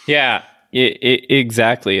 Yeah,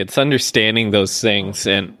 exactly. It's understanding those things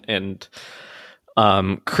and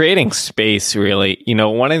creating space, really.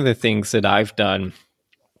 One of the things that I've done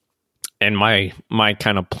in my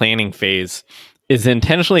kind of planning phase is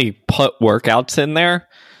intentionally put workouts in there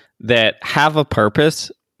that have a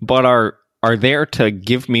purpose, but are there to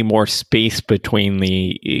give me more space between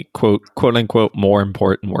the quote unquote more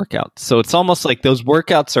important workouts. So it's almost like those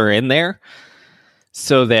workouts are in there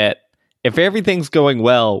so that if everything's going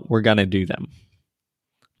well, we're going to do them.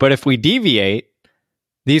 But if we deviate,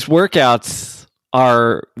 these workouts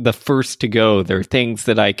are the first to go. They're things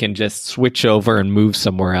that I can just switch over and move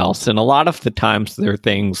somewhere else. And a lot of the times they're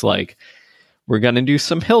things like we're going to do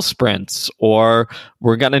some hill sprints, or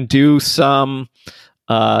we're going to do some,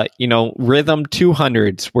 rhythm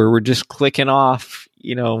 200s where we're just clicking off,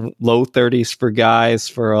 low 30s for guys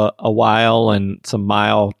for a while and some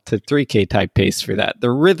mile to 3K type pace for that.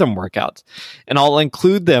 They're rhythm workouts. And I'll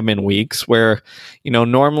include them in weeks where,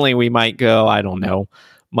 normally we might go, I don't know,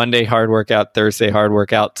 Monday hard workout, Thursday hard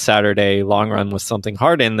workout, Saturday long run with something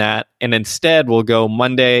hard in that. And instead we'll go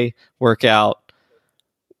Monday workout,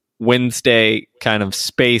 Wednesday kind of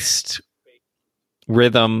spaced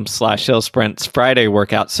rhythm / hill sprints, Friday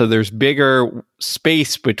workout. So there's bigger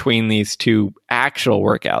space between these two actual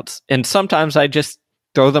workouts. And sometimes I just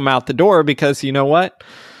throw them out the door because you know what?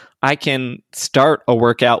 I can start a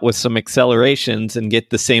workout with some accelerations and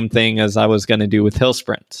get the same thing as I was going to do with hill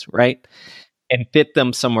sprints, right? And fit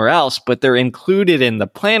them somewhere else, but they're included in the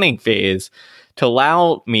planning phase to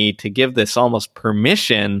allow me to give this almost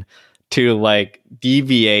permission to like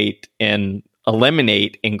deviate and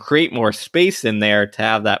eliminate and create more space in there to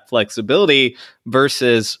have that flexibility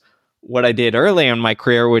versus what I did early in my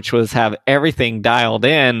career, which was have everything dialed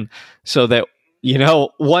in so that,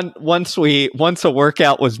 once a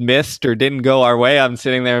workout was missed or didn't go our way, I'm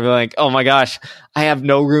sitting there like, oh my gosh, I have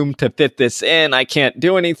no room to fit this in. I can't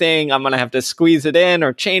do anything. I'm going to have to squeeze it in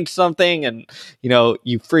or change something. And,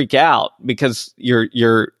 you freak out because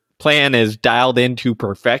your plan is dialed into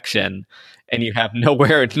perfection and you have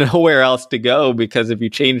nowhere else to go, because if you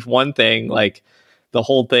change one thing, like the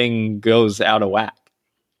whole thing goes out of whack.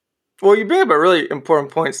 Well, you bring up a really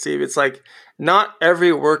important point, Steve. It's like not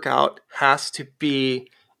every workout has to be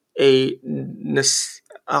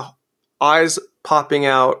eyes popping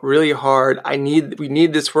out really hard. We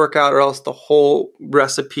need this workout or else the whole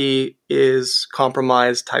recipe is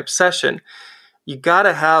compromised type session. You got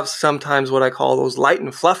to have sometimes what I call those light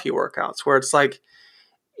and fluffy workouts where it's like,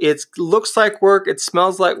 it looks like work, it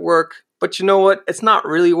smells like work, but you know what? It's not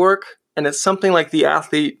really work. And it's something like the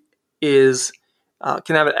athlete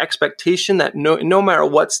can have an expectation that no matter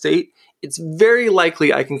what state, it's very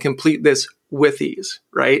likely I can complete this with ease,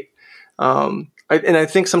 right? I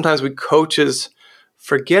think sometimes we coaches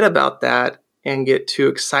forget about that and get too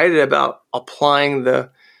excited about applying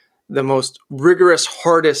the most rigorous,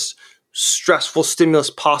 hardest, stressful stimulus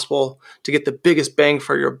possible to get the biggest bang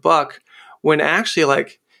for your buck, when actually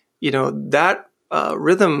that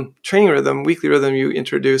training rhythm, weekly rhythm you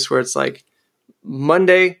introduce where it's like,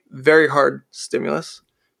 Monday, very hard stimulus.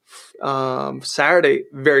 Saturday,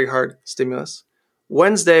 very hard stimulus.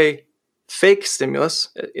 Wednesday, fake stimulus,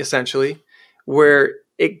 essentially, where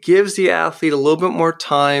it gives the athlete a little bit more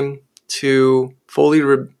time to fully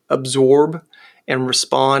absorb and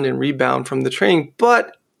respond and rebound from the training.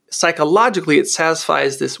 But psychologically, it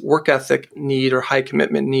satisfies this work ethic need or high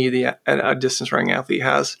commitment need a distance running athlete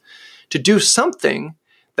has to do something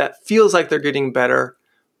that feels like they're getting better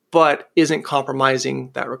but isn't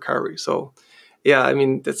compromising that recovery. So, yeah, I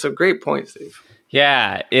mean, that's a great point, Steve.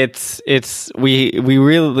 Yeah, we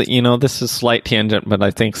really, this is a slight tangent, but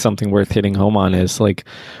I think something worth hitting home on is like,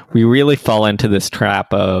 we really fall into this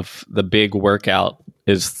trap of the big workout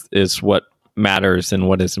is what matters and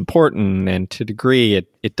what is important. And to a degree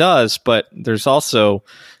it does, but there's also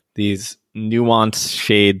these nuanced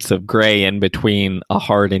shades of gray in between a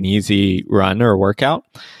hard and easy run or workout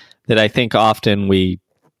that I think often we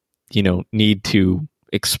need to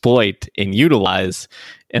exploit and utilize,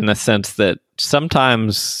 in the sense that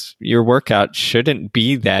sometimes your workout shouldn't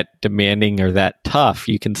be that demanding or that tough.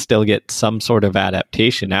 You can still get some sort of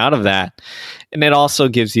adaptation out of that. And it also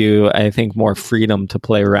gives you, I think, more freedom to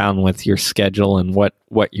play around with your schedule and what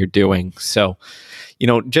you're doing. So,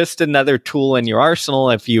 just another tool in your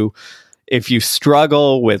arsenal. If you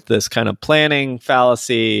struggle with this kind of planning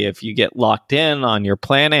fallacy, if you get locked in on your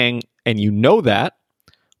planning and that,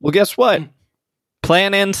 well, guess what?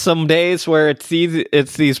 Plan in some days where it's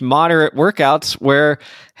these moderate workouts where,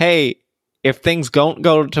 hey, if things don't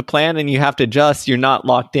go to plan and you have to adjust, you're not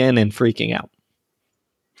locked in and freaking out.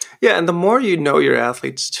 Yeah, and the more you know your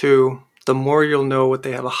athletes too, the more you'll know what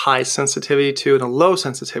they have a high sensitivity to and a low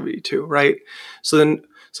sensitivity to, right? So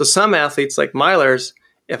some athletes like milers,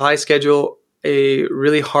 if I schedule a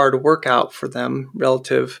really hard workout for them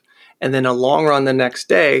relative, and then a long run the next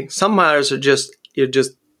day, some milers are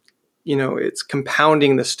it's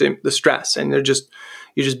compounding the stress, and you're just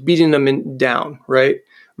beating them down, right?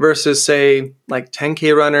 Versus say like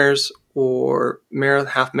 10K runners or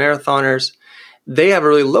half marathoners, they have a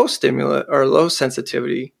really low stimulus or low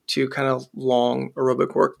sensitivity to kind of long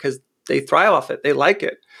aerobic work because they thrive off it. They like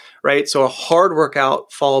it, right? So a hard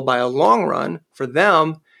workout followed by a long run for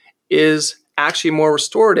them is actually more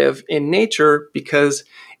restorative in nature because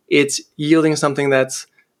it's yielding something that's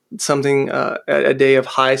a day of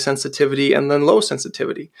high sensitivity and then low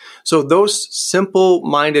sensitivity. So those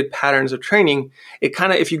simple-minded patterns of training, it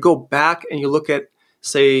kind of, if you go back and you look at,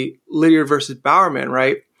 say, Lydiard versus Bowerman,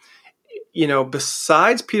 right?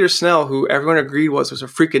 Besides Peter Snell, who everyone agreed was a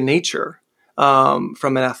freak of nature from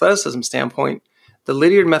an athleticism standpoint, the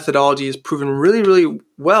Lydiard methodology is proven really, really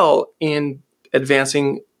well in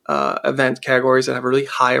advancing event categories that have a really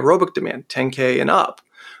high aerobic demand, 10K and up.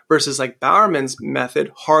 Versus like Bowerman's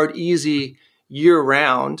method, hard, easy,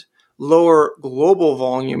 year-round, lower global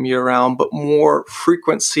volume year-round, but more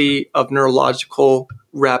frequency of neurological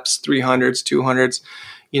reps, 300s, 200s,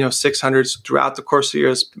 600s throughout the course of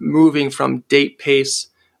years, moving from date pace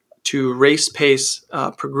to race pace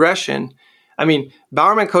progression. I mean,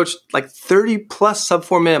 Bowerman coached like 30 plus sub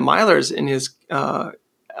 4 minute milers in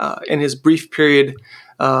his brief period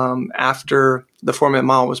after the 4 minute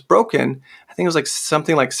mile was broken. I think it was like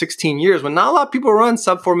something like 16 years when not a lot of people run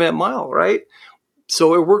sub 4 minute mile, right?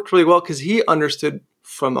 So it worked really well because he understood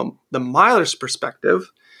from the miler's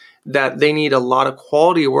perspective that they need a lot of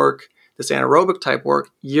quality work, this anaerobic type work,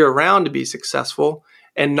 year round to be successful,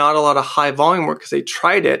 and not a lot of high volume work because they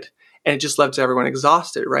tried it and it just left everyone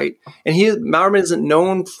exhausted, right? And Bowerman isn't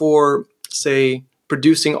known for, say,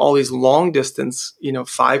 producing all these long distance,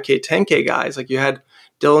 5K, 10K guys. Like you had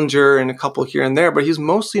Dillinger and a couple here and there, but he's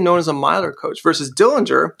mostly known as a miler coach versus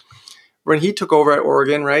Dillinger. When he took over at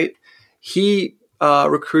Oregon, right, he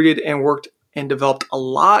recruited and worked and developed a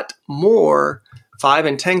lot more 5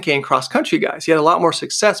 and 10K and cross country guys. He had a lot more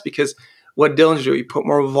success because what Dillinger do, he put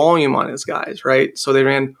more volume on his guys, right? So they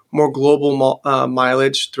ran more global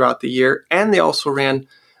mileage throughout the year, and they also ran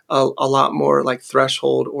a lot more like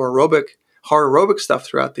threshold or hard aerobic stuff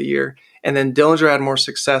throughout the year. And then Dillinger had more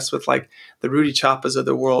success with like the Rudy Chappas of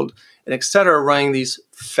the world and et cetera, running these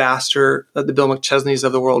faster, the Bill McChesneys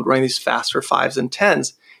of the world, running these faster 5s and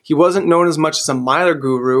 10s. He wasn't known as much as a miler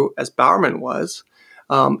guru as Bowerman was,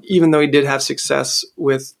 even though he did have success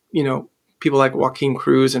with, people like Joaquin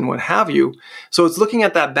Cruz and what have you. So it's looking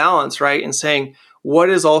at that balance, right? And saying, what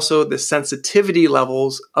is also the sensitivity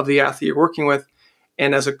levels of the athlete you're working with?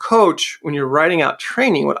 And as a coach, when you're writing out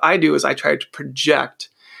training, what I do is I try to project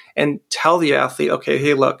and tell the athlete, okay,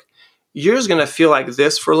 hey, look, you're just going to feel like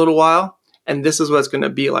this for a little while, and this is what it's going to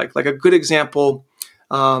be like. Like a good example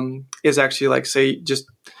is actually like, say, just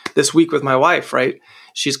this week with my wife, right?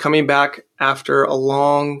 She's coming back after a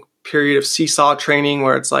long period of seesaw training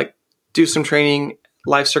where it's like, do some training,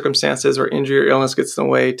 life circumstances or injury or illness gets in the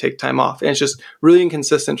way, take time off. And it's just really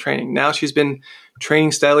inconsistent training. Now she's been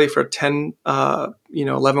training steadily for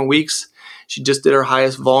 11 weeks. She just did her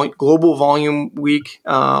highest global volume week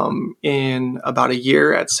in about a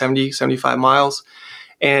year at 75 miles.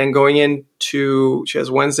 And going into, she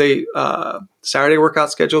has Wednesday, Saturday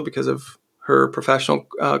workout schedule because of her professional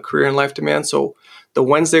career and life demands. So the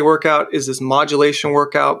Wednesday workout is this modulation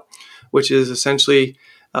workout, which is essentially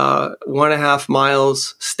 1.5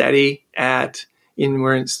 miles steady we're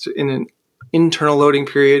in an internal loading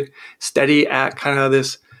period, steady at kind of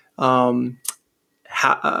this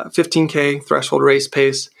 15K threshold race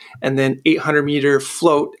pace, and then 800 meter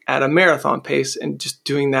float at a marathon pace, and just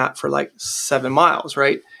doing that for like 7 miles,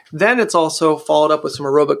 right? Then it's also followed up with some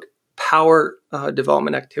aerobic power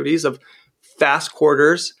development activities of fast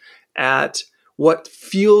quarters at what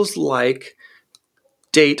feels like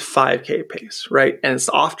date 5K pace, right? And it's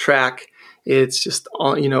off track. It's just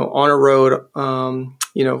on a road, on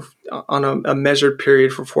a measured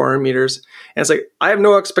period for 400 meters. And it's like, I have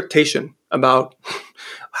no expectation about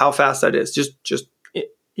how fast that is. Just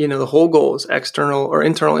the whole goal is external or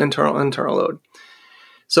internal load.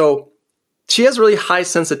 So she has really high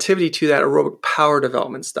sensitivity to that aerobic power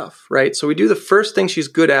development stuff, right? So we do the first thing she's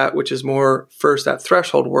good at, which is more first that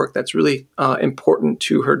threshold work that's really important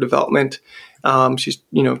to her development. She's,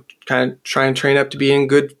 kind of trying to train up to be in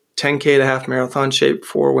good 10K to half marathon shape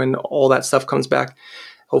for when all that stuff comes back,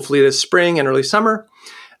 hopefully this spring and early summer.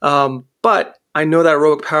 But I know that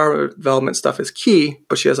aerobic power development stuff is key,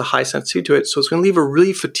 but she has a high sensitivity to it. So it's going to leave her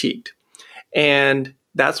really fatigued. And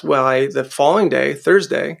that's why the following day,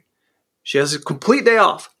 Thursday, she has a complete day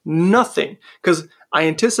off, nothing. Because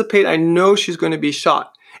I know she's going to be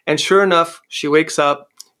shot. And sure enough, she wakes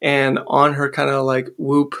up and on her kind of like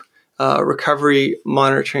Whoop recovery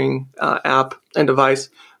monitoring app and device,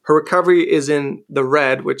 her recovery is in the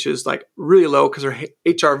red, which is like really low because her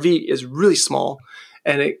HRV is really small.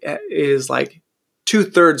 And it is like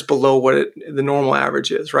 2/3 below what the normal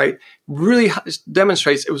average is, right? Really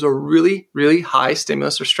demonstrates it was a really, really high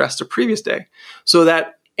stimulus or stress the previous day. So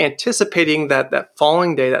that anticipating that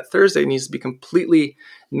following day, that Thursday, needs to be completely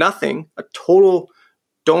nothing, a total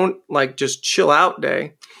don't like just chill out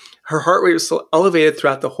day. Her heart rate was still elevated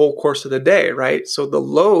throughout the whole course of the day, right? So the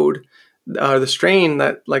load, the strain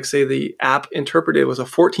that, like say the app interpreted was a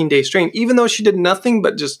 14-day strain, even though she did nothing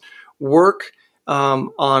but just work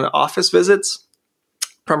on office visits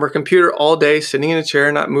from her computer all day, sitting in a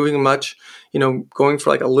chair, not moving much, going for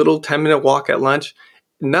like a little 10-minute walk at lunch,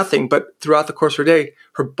 nothing. But throughout the course of her day,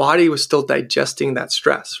 her body was still digesting that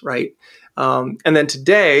stress, right? And then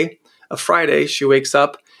today, a Friday, she wakes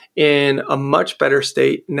up in a much better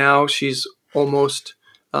state. Now she's almost,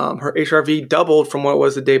 her HRV doubled from what it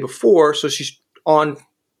was the day before. So she's on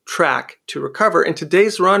track to recover. And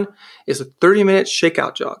today's run is a 30-minute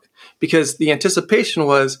shakeout jog because the anticipation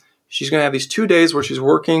was she's going to have these 2 days where she's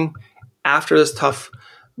working after this tough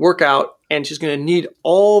workout, and she's going to need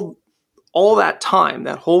all that time,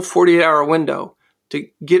 that whole 48-hour window, to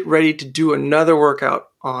get ready to do another workout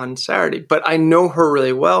on Saturday. But I know her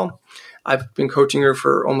really well. I've been coaching her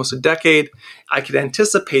for almost a decade. I could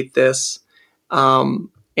anticipate this, and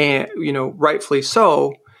rightfully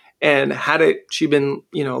so. And she been,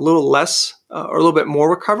 a little less or a little bit more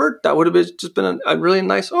recovered, that would have just been a really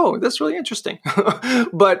nice, oh, that's really interesting.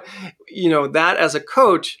 But, that as a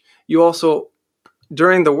coach, you also,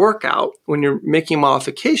 during the workout, when you're making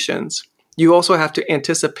modifications, you also have to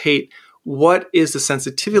anticipate what is the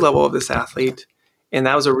sensitivity level of this athlete. And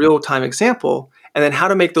that was a real-time example. And then how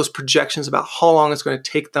to make those projections about how long it's going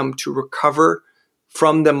to take them to recover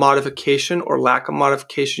from the modification or lack of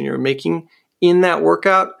modification you're making in that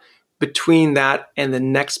workout between that and the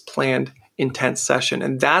next planned intense session.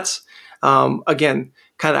 And that's, again,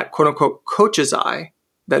 kind of that quote unquote coach's eye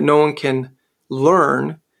that no one can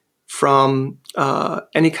learn from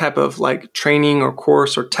any type of like training or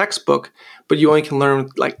course or textbook, but you only can learn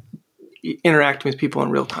like interacting with people in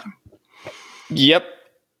real time. Yep.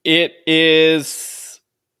 It is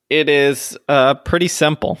pretty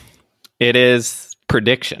simple. It is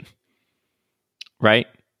prediction, right?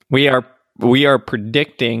 We are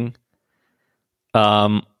predicting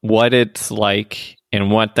what it's like and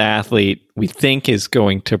what the athlete we think is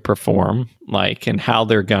going to perform like, and how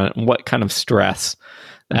what kind of stress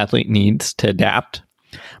the athlete needs to adapt.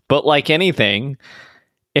 But like anything,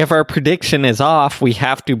 if our prediction is off, we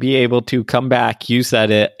have to be able to come back, use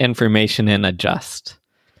that information, and adjust.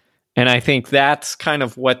 And I think that's kind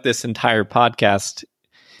of what this entire podcast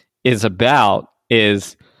is about,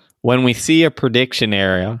 is when we see a prediction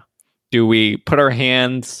area, do we put our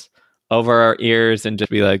hands over our ears and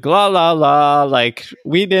just be like, la, la, la, like,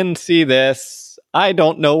 we didn't see this. I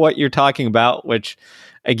don't know what you're talking about, which,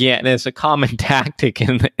 again, is a common tactic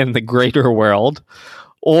in the greater world.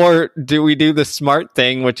 Or do we do the smart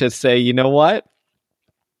thing, which is say, you know what?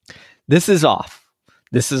 This is off.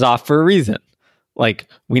 This is off for a reason. Like,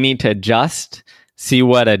 we need to adjust, see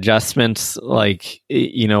what adjustments, like,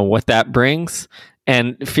 what that brings,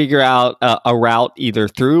 and figure out a route either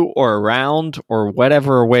through or around or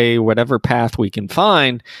whatever path we can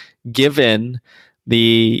find, given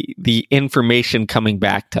the information coming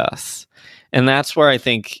back to us. And that's where I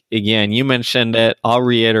think, again, you mentioned it, I'll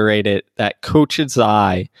reiterate it, that coach's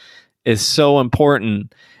eye is so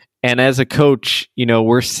important. And as a coach,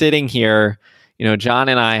 we're sitting here, John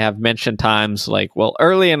and I have mentioned times like, well,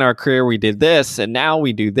 early in our career, we did this and now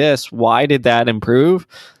we do this. Why did that improve?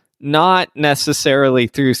 Not necessarily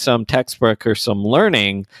through some textbook or some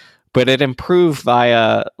learning, but it improved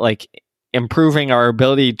via like improving our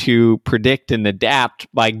ability to predict and adapt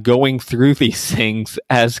by going through these things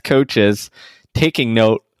as coaches, taking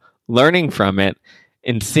note, learning from it,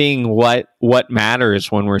 and seeing what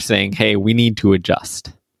matters when we're saying, hey, we need to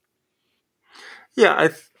adjust. Yeah,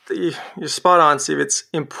 you're spot on, Steve. It's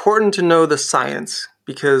important to know the science,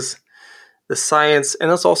 because the science,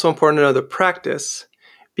 and it's also important to know the practice,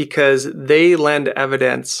 because they lend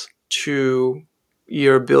evidence to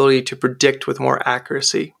your ability to predict with more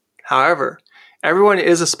accuracy. However, everyone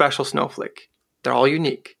is a special snowflake. They're all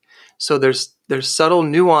unique. So there's subtle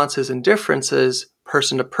nuances and differences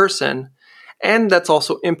person to person, and that's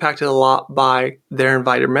also impacted a lot by their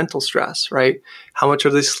environmental stress, right? How much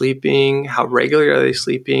are they sleeping? How regularly are they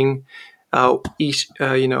sleeping?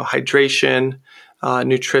 Hydration,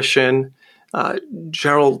 nutrition,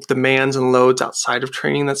 general demands and loads outside of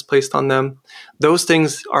training that's placed on them. Those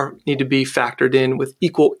things need to be factored in with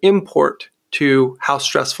equal import to how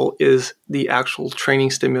stressful is the actual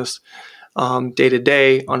training stimulus day to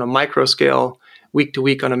day on a micro scale, week to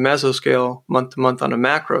week on a meso scale, month to month on a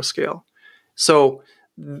macro scale. So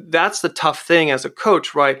that's the tough thing as a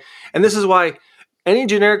coach, right? And this is why any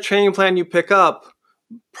generic training plan you pick up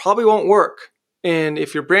probably won't work. And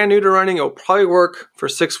if you're brand new to running, it'll probably work for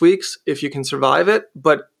 6 weeks if you can survive it.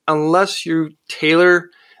 But unless you tailor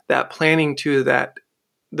that planning to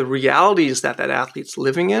the realities that athlete's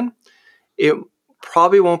living in, it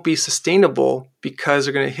probably won't be sustainable, because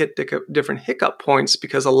they're going to hit different hiccup points,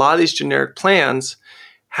 because a lot of these generic plans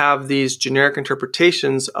have these generic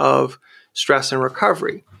interpretations of stress and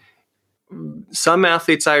recovery. Some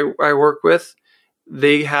athletes I work with,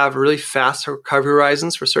 they have really fast recovery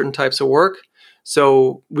horizons for certain types of work.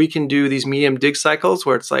 So we can do these medium dig cycles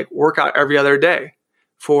where it's like workout every other day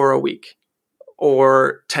for a week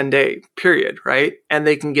or 10-day period, right? And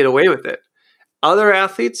they can get away with it. Other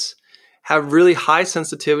athletes have really high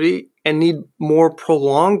sensitivity and need more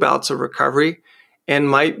prolonged bouts of recovery, and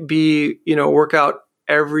might be, workout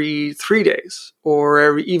every 3 days or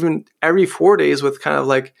every 4 days with kind of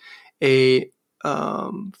like a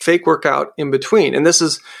fake workout in between. And this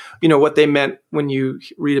is, what they meant when you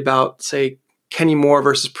read about, say, Kenny Moore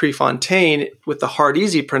versus Prefontaine with the hard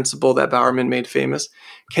easy principle that Bowerman made famous.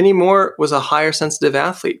 Kenny Moore was a higher sensitive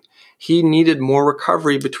athlete. He needed more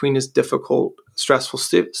recovery between his difficult stressful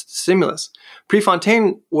stimulus.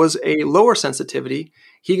 Prefontaine was a lower sensitivity.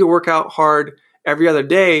 He could work out hard every other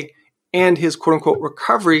day, and his quote unquote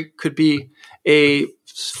recovery could be a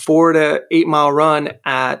 4 to 8 mile run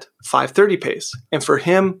at 5:30 pace. And for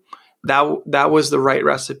him, that was the right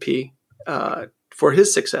recipe for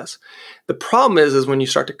his success. The problem is when you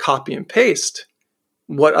start to copy and paste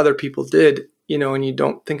what other people did, and you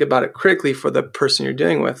don't think about it critically for the person you're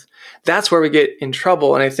dealing with, that's where we get in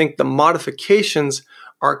trouble. And I think the modifications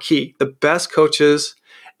are key. The best coaches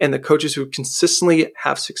and the coaches who consistently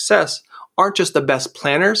have success aren't just the best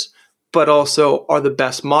planners, but also are the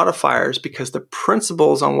best modifiers, because the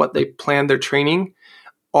principles on what they plan their training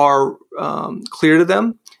are clear to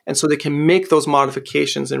them. And so they can make those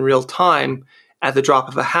modifications in real time at the drop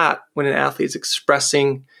of a hat when an athlete is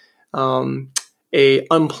expressing a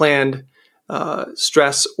unplanned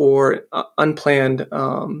stress or unplanned,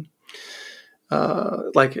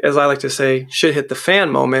 like, as I like to say, shit hit the fan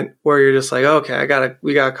moment, where you're just like, okay,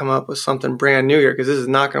 we gotta come up with something brand new here, because this is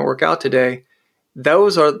not going to work out today.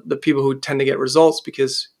 Those are the people who tend to get results,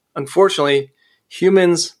 because unfortunately,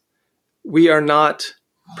 humans, we are not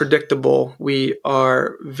predictable. We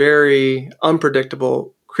are very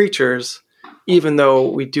unpredictable creatures, even though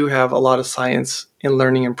we do have a lot of science and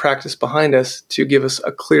learning and practice behind us to give us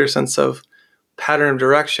a clear sense of pattern of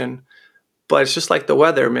direction. But it's just like the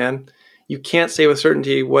weather, man. You can't say with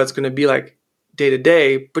certainty what it's going to be like day to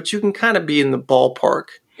day, but you can kind of be in the ballpark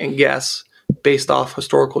and guess based off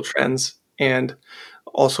historical trends and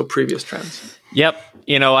also previous trends. Yep.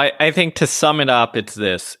 I think to sum it up, it's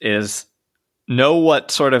this: is know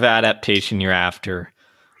what sort of adaptation you're after,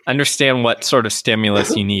 understand what sort of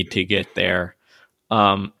stimulus you need to get there,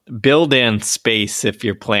 build in space if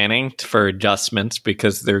you're planning for adjustments,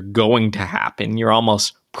 because they're going to happen. You're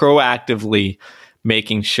almost proactively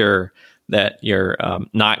making sure that you're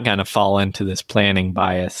not going to fall into this planning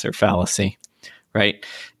bias or fallacy, right?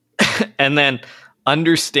 And then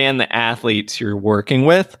understand the athletes you're working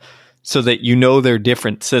with, so that you know their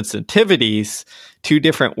different sensitivities to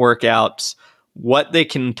different workouts, what they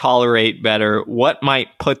can tolerate better, what might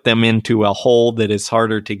put them into a hole that is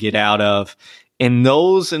harder to get out of. And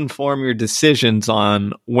those inform your decisions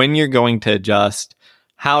on when you're going to adjust,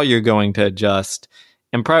 how you're going to adjust.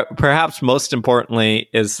 And perhaps most importantly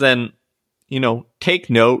is then, take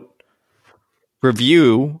note,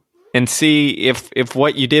 review, and see if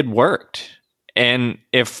what you did worked, and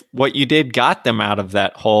if what you did got them out of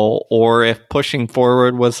that hole, or if pushing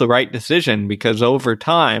forward was the right decision. Because over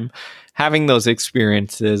time, having those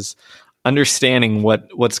experiences, understanding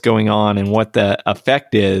what's going on and what the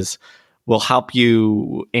effect is, will help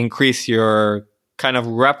you increase your kind of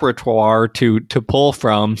repertoire to pull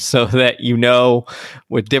from, so that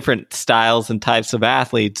with different styles and types of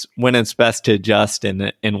athletes when it's best to adjust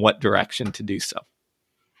and in what direction to do so.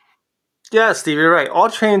 Yeah, Steve, you're right. All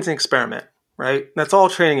training's an experiment, right? That's all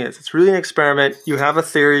training is. It's really an experiment. You have a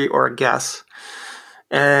theory or a guess,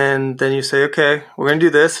 and then you say, okay, we're going to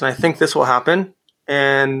do this, and I think this will happen.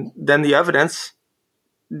 And then the evidence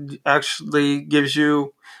actually gives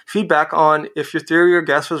you feedback on if your theory or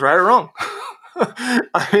guess was right or wrong.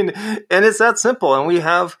 And it's that simple. And we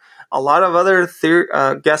have a lot of other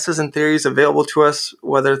guesses and theories available to us,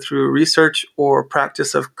 whether through research or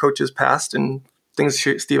practice of coaches past and things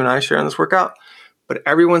Steve and I share on this workout. But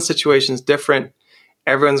everyone's situation is different.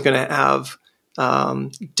 Everyone's going to have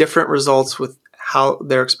different results with how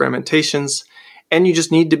their experimentations. And you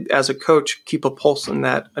just need to, as a coach, keep a pulse on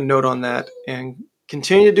that, a note on that, and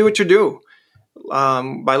continue to do what you do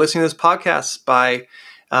by listening to this podcast, by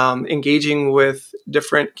engaging with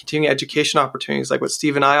different continuing education opportunities like what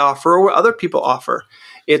Steve and I offer or what other people offer.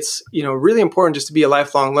 It's really important just to be a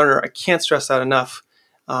lifelong learner. I can't stress that enough.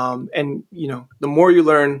 And the more you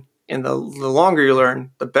learn and the longer you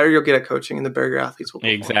learn, the better you'll get at coaching and the better your athletes will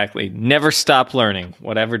perform. Exactly. Never stop learning,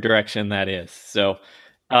 whatever direction that is. So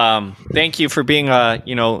thank you for being,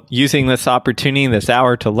 using this opportunity, this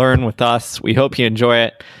hour to learn with us. We hope you enjoy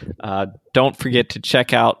it. Don't forget to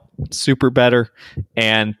check out Super Better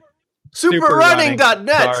and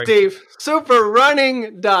superrunning.net, Steve.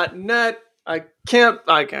 Superrunning.net. I can't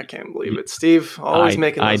believe it, Steve. Always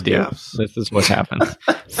making those gaffes. This is what happens.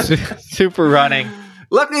 Super Running.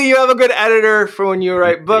 Luckily, you have a good editor for when you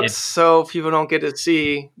write books, so people don't get to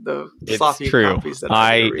see the sloppy copies that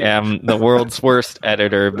I am the world's worst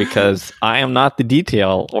editor because I am not the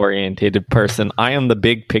detail-oriented person. I am the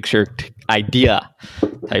big picture idea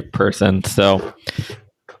type person. So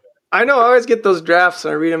I know. I always get those drafts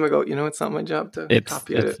and I read them and go, it's not my job to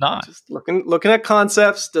copy it. It's not. Just looking at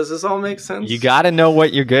concepts. Does this all make sense? You got to know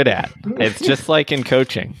what you're good at. It's just like in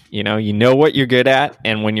coaching. You know what you're good at,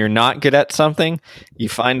 and when you're not good at something, you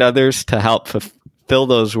find others to help fulfill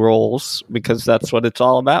those roles, because that's what it's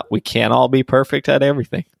all about. We can't all be perfect at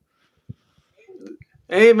everything.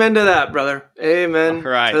 Amen to that, brother. Amen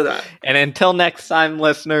to that. And until next time,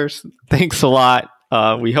 listeners, thanks a lot.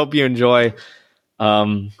 We hope you enjoy.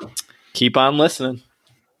 Keep on listening.